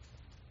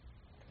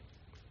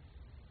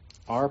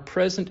 Our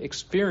present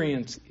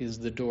experience is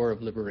the door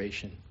of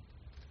liberation.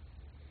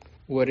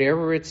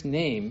 Whatever its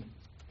name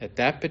at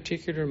that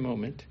particular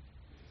moment,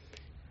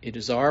 it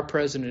is our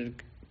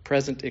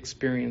present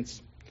experience,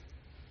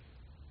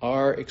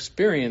 our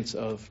experience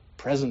of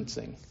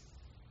presencing.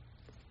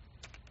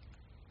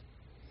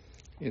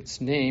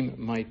 Its name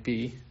might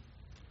be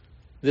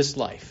this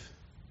life.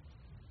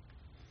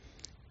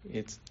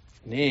 Its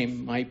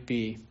name might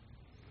be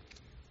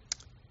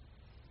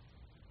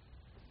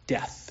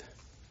death.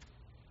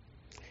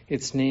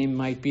 Its name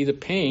might be the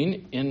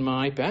pain in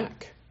my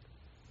back.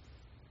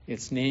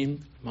 Its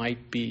name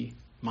might be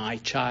my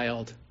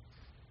child.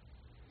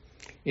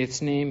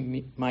 Its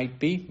name might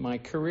be my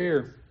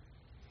career.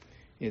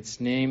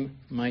 Its name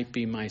might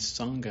be my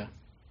Sangha.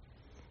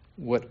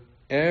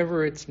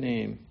 Whatever its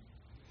name,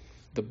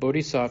 the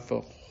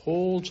Bodhisattva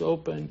holds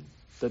open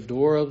the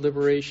door of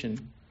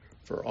liberation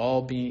for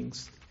all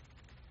beings.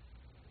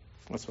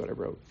 That's what I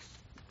wrote.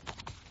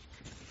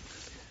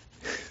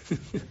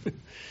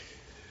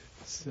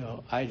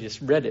 So I just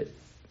read it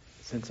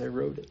since I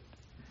wrote it.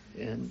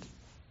 And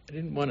I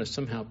didn't want to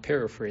somehow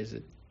paraphrase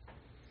it.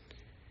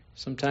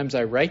 Sometimes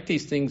I write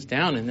these things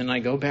down and then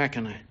I go back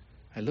and I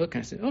look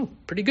and I say, oh,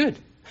 pretty good.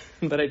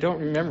 But I don't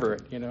remember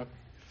it,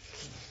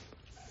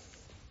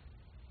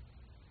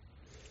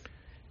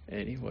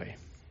 Anyway.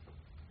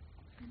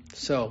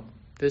 So,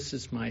 this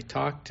is my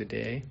talk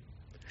today.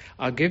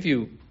 I'll give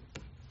you,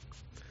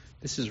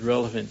 this is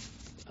relevant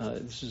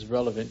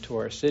to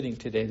our sitting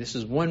today. This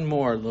is one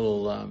more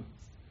little of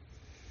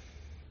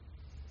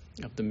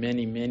the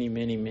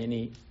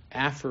many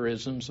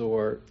aphorisms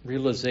or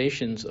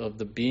realizations of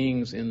the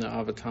beings in the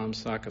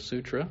Avatamsaka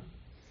Sutra.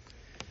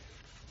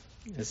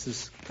 This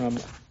is from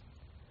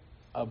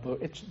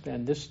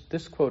and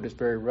this quote is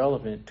very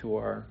relevant to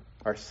our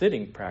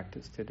sitting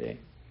practice today.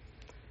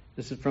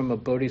 This is from a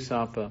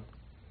bodhisattva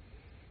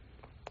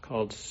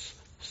called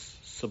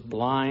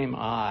Sublime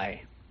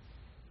Eye.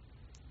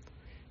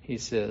 He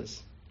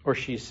says, or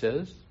she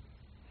says,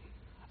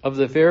 of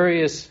the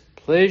various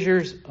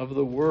pleasures of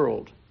the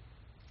world,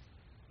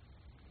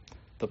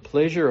 the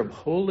pleasure of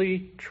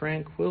holy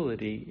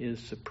tranquility is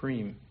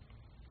supreme.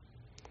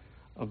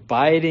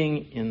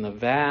 Abiding in the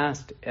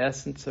vast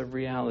essence of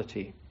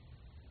reality,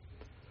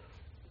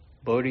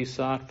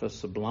 Bodhisattva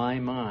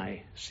Sublime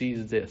Eye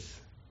sees this.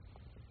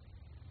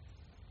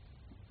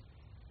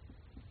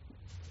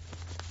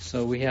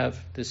 So we have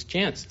this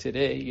chance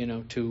today,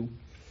 to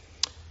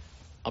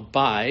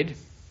abide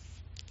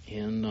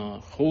in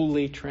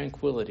holy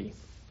tranquility.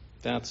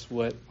 That's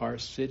what our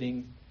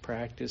sitting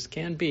practice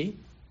can be.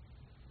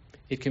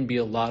 It can be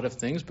a lot of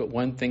things, but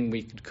one thing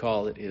we could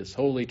call it is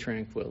holy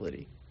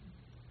tranquility.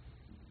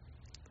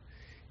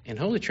 And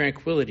holy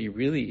tranquility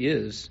really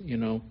is,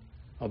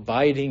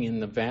 abiding in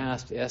the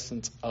vast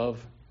essence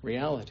of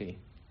reality.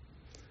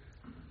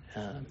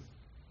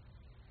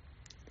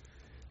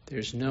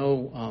 There's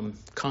no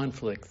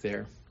conflict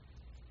there.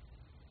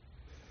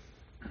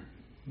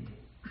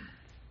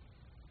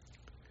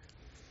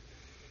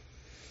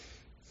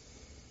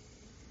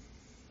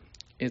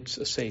 It's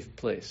a safe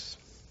place.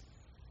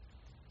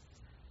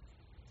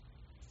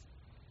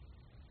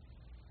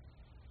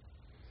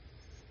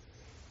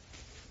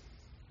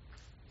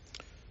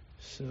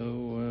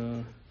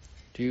 So,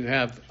 do you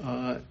have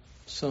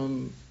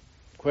some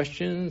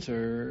questions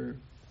or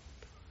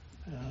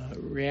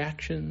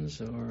reactions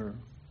or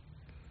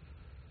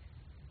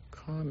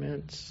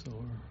comments?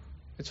 Or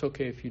it's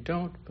okay if you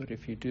don't, but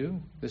if you do,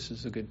 this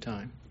is a good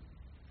time.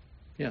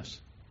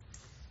 Yes.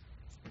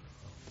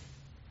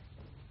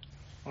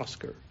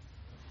 Oscar.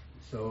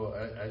 So,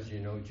 as you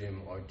know,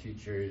 Jim, our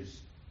teacher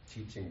is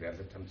teaching the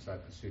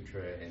Avatamsaka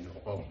Sutra in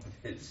all of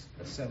its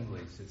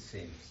assemblies, it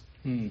seems.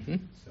 Mm-hmm.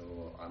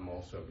 So I'm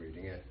also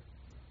reading it.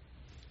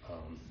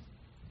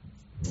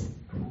 Thanks.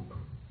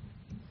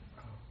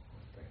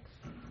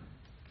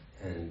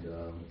 And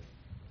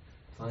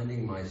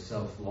finding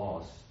myself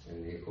lost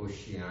in the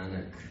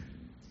oceanic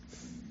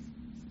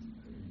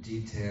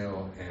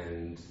detail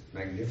and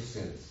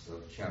magnificence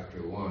of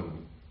Chapter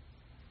 1,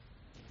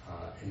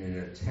 in an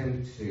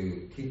attempt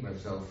to keep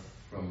myself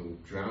from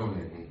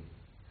drowning,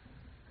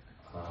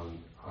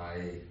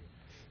 I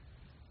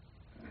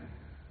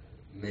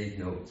made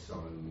notes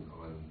on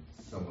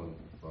some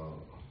of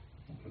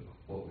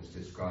what was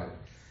described.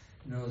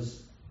 And I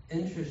was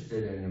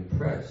interested and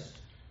impressed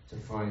to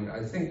find,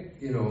 I think,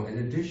 in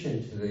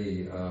addition to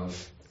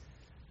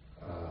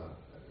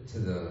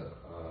the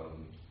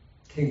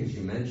kings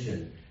you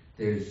mentioned,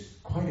 there's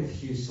quite a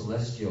few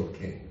celestial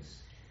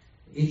kings,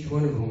 each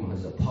one of whom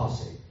has a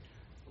posse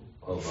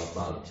of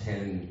about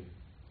 10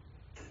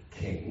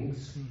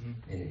 kings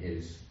in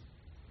his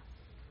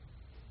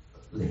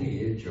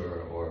lineage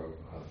or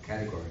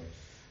category,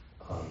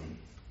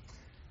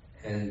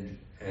 and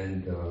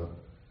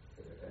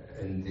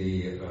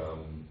the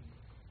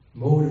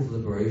mode of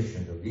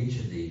liberation of each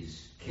of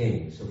these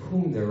kings, of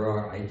whom there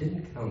are, I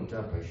didn't count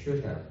up, I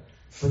should have,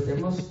 but there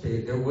must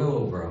be, there are well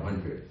over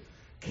 100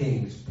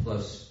 kings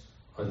plus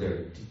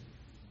other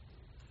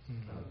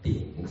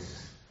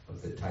beings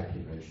of the type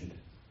you mentioned.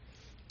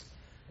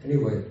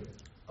 Anyway,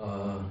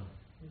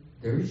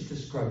 they're each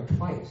described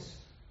twice,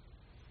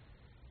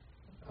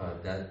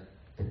 that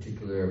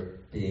particular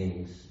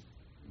being's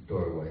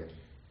doorway.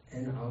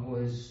 And I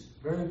was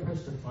very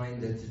impressed to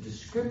find that the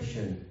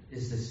description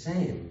is the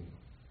same,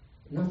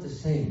 not the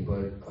same,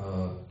 but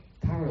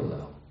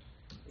parallel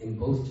in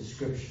both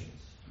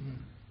descriptions.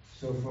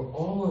 So for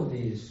all of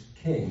these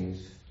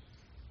kings,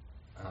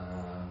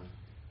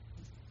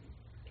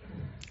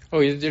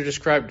 they're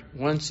described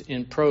once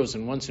in prose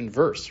and once in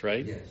verse,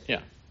 right? Yes.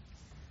 Yeah.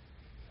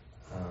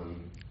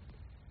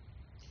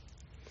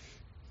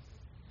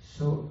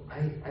 So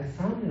I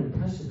found it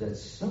impressive that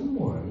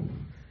someone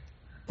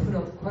put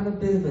up quite a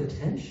bit of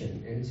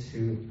attention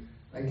into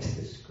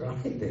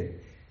describing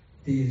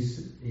these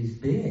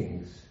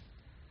beings.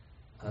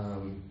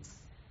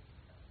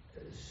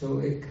 So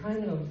it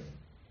kind of,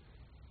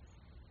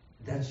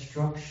 that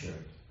structure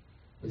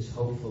was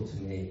hopeful to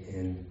me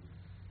in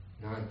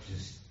not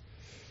just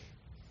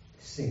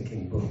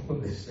sinking below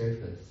the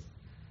surface.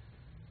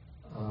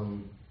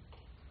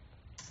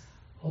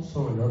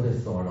 Also, another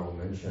thought I'll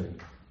mention.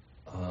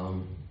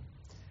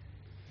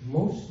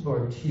 Most of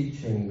our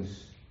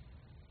teachings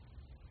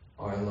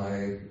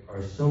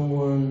are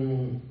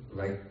someone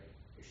like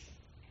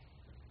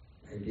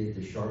maybe at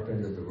the sharp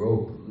end of the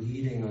rope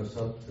leading us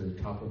up to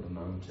the top of the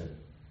mountain.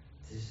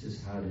 This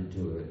is how to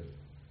do it.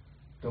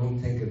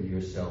 Don't think of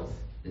yourself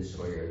this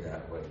way or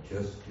that way.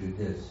 Just do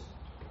this.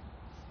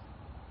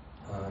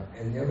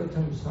 And the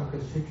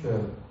Avatamsaka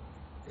Sutra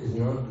is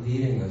not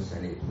leading us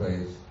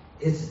anyplace.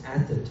 It's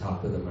at the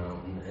top of the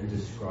mountain and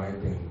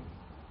describing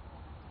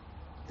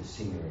the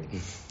scenery.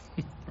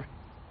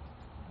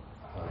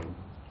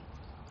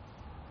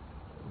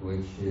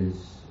 Which is,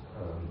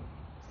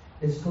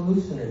 it's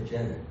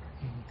hallucinogenic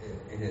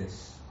in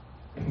its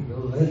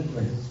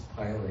relentless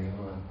piling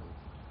on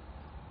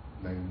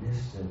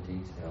magnificent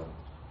detail.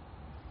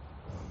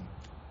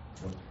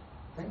 So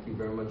thank you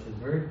very much. It's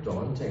very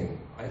daunting.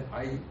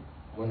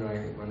 When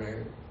I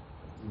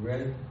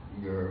read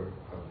your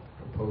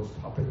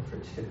proposed topic for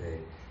today,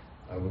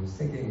 I was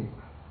thinking,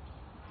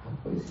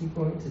 what's he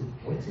going to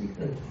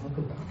talk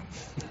about?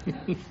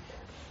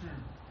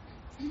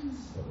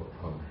 So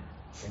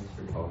thanks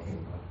for talking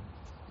about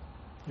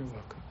it. You're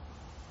welcome.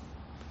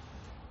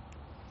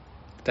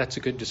 That's a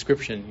good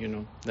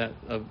description, that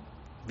of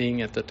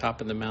being at the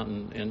top of the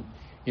mountain and,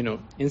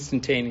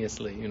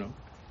 instantaneously,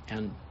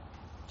 and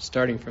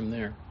starting from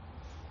there.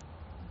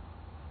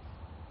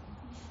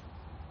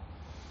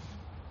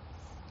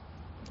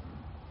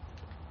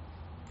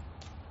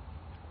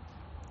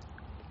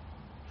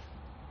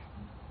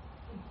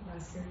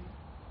 Master,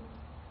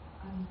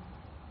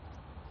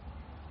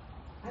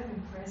 I'm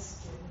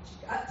impressed that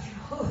you got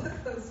through all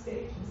of those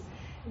pages.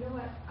 You know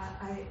what?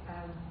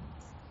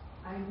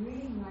 I'm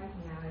reading right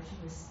now, as you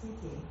were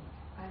speaking,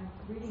 I'm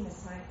reading a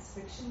science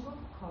fiction book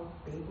called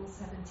Babel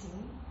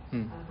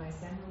 17 by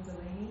Samuel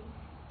Delaney,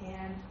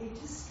 and it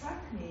just struck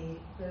me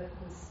the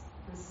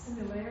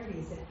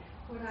similarities. And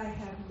what I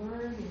have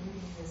learned in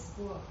reading this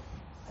book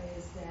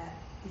is that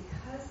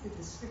because the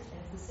description,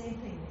 it's the same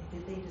thing,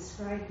 they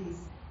describe these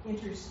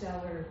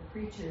interstellar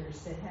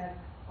creatures that have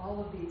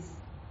all of these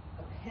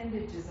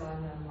appendages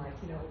on them, like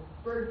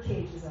bird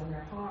cages on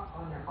their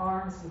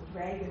arms with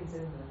dragons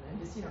in them, and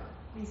just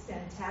these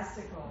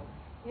fantastical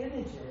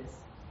images.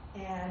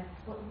 And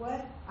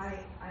what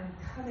I'm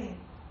coming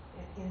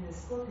in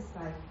this book is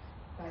by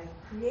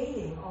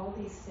creating all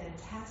these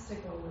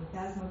fantastical and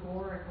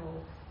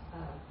phantasmagorical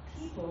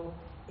people,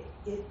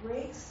 it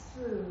breaks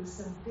through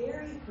some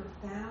very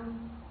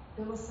profound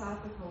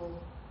philosophical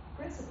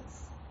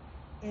principles.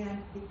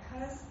 And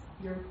because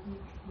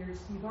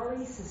you've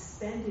already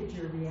suspended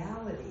your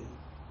reality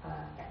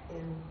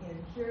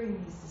in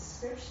hearing these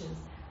descriptions,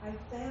 I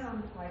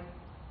found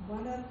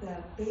one of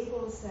the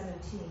Babel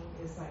 17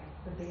 is like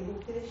the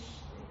Babel fish,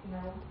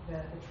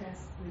 the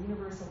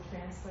universal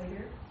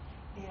translator,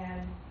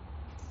 and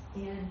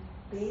in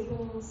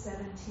Babel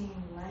 17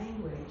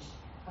 language,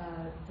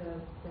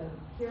 the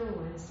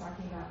heroine is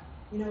talking about,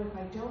 if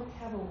I don't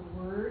have a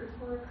word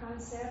for a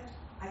concept,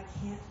 I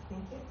can't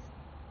think it.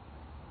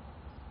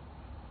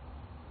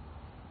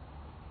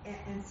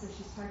 And so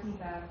she's talking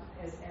about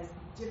as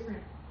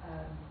different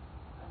of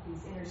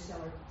these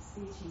interstellar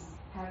species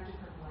have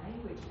different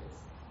languages,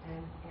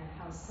 and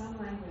how some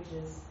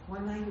languages,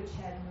 one language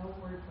had no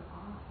word for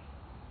I.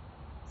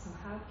 So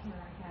how can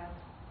I have?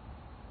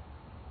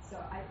 So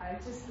I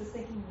just was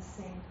thinking the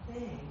same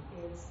thing.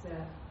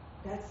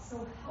 That's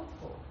so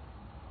helpful.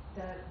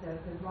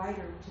 The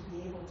writer to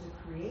be able to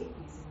create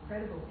these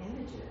incredible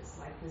images,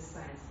 like this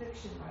science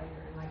fiction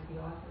writer and like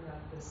the author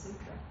of the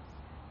sutra.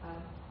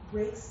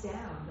 Breaks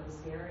down those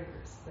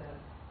barriers,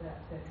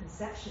 the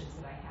conceptions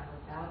that I have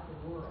about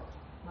the world,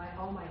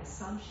 all my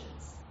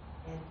assumptions,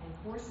 and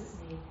forces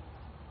me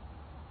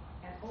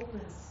and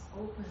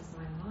opens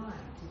my mind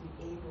to be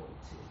able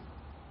to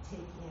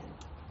take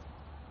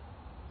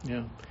in.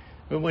 Yeah.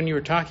 But when you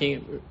were talking,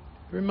 it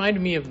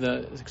reminded me of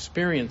the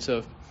experience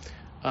of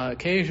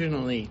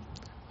occasionally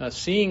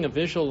seeing a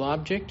visual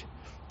object,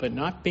 but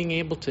not being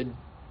able to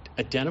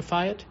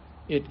identify it.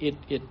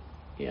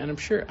 And I'm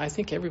sure, I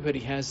think everybody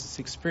has this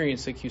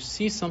experience. Like you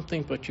see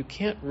something, but you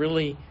can't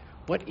really.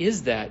 What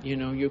is that?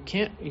 You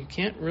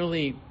can't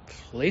really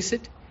place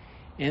it.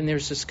 And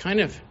there's this kind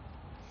of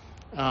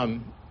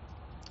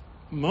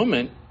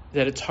moment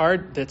that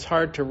that's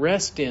hard to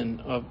rest in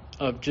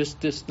of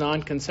just this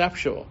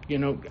non-conceptual.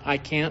 I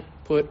can't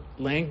put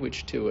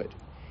language to it,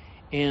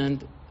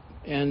 and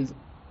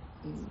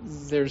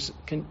there's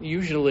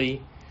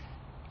usually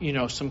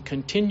some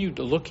continued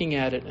looking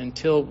at it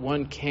until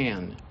one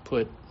can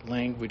put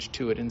language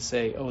to it and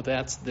say, oh,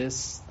 that's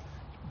this,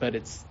 but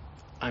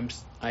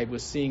I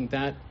was seeing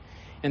that.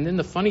 And then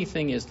the funny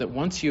thing is that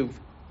once you've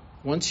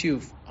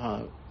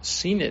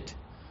seen it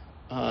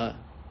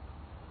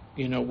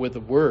with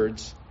the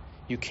words,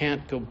 you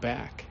can't go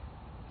back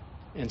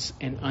and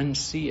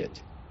unsee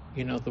it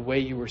the way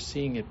you were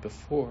seeing it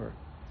before.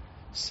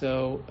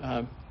 So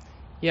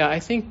I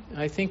think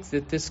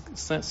that this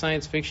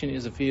science fiction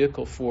is a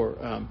vehicle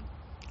for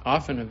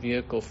often a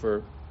vehicle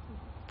for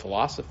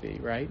philosophy,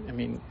 right? I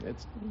mean,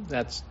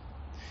 it's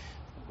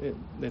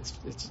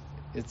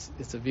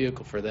a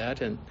vehicle for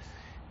that, and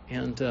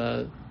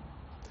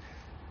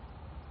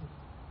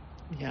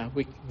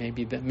we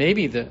maybe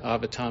the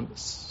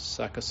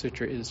Avatamsaka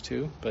Sutra is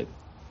too, but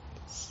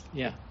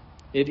yeah,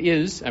 it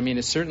is. I mean,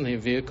 it's certainly a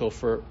vehicle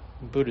for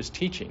Buddha's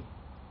teaching.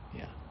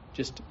 Yeah,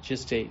 it's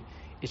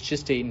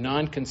just a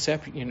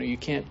non-conceptual. You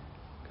can't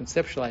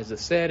conceptualize the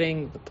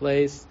setting, the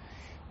place,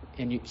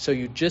 and so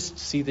you just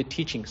see the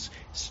teachings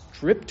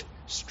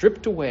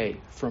stripped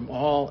away from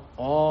all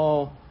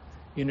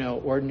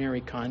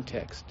ordinary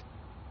context.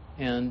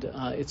 And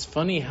it's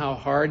funny how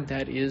hard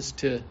that is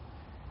to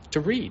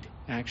read,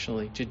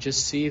 actually, to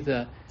just see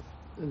the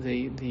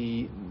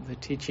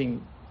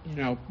teaching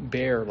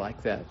bare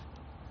like that.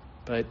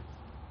 But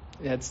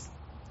that's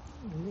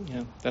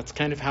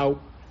kind of how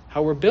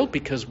we're built,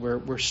 because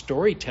we're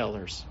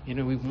storytellers.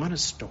 We want a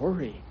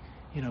story.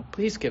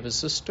 Please give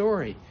us a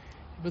story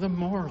with a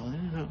moral.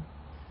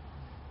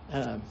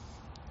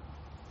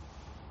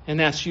 And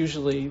that's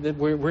usually that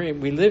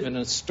we live in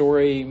a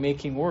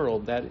story-making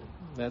world.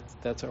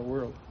 That's our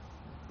world,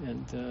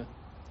 and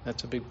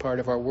that's a big part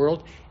of our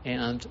world.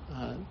 And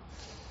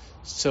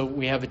so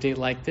we have a day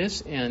like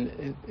this,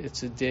 and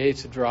it's a day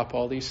to drop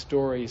all these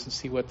stories and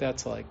see what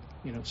that's like.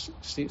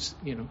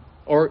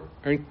 Or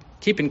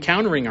keep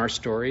encountering our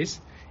stories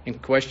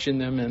and question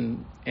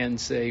them and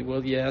say,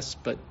 well, yes,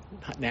 but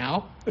not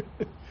now,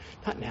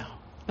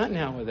 not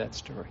now with that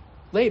story.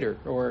 Later,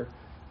 or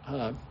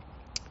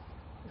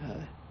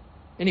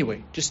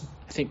anyway, just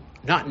I think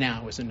not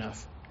now is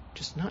enough.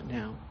 Just not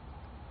now.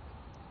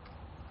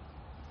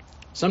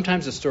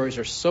 Sometimes the stories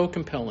are so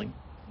compelling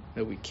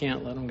that we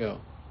can't let them go.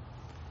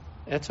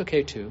 That's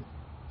okay too.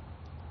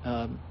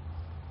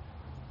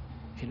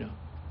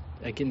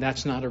 Again,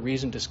 that's not a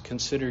reason to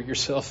consider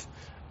yourself.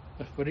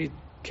 What did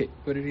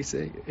he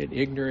say? An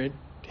ignorant,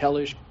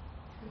 hellish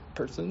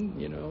person.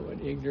 An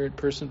ignorant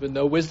person with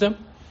no wisdom.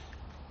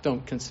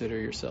 Don't consider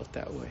yourself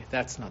that way.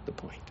 That's not the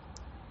point.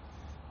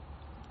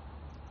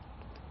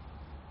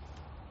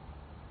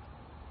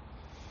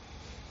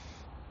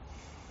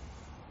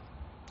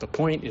 The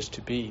point is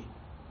to be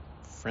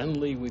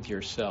friendly with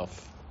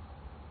yourself,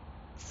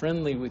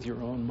 friendly with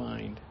your own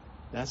mind.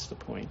 That's the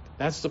point.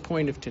 That's the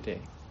point of today.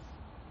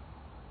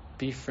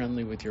 Be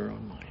friendly with your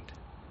own mind.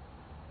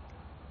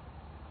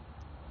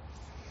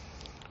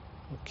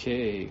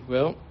 Okay,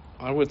 well,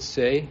 I would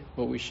say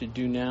what we should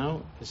do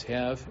now is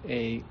have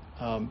a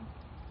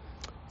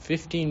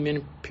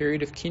 15-minute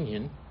period of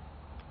Kinyin.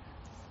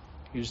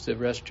 Use the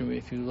restroom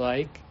if you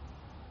like,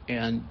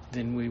 and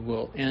then we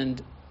will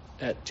end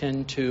at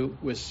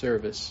 10:02 with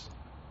service.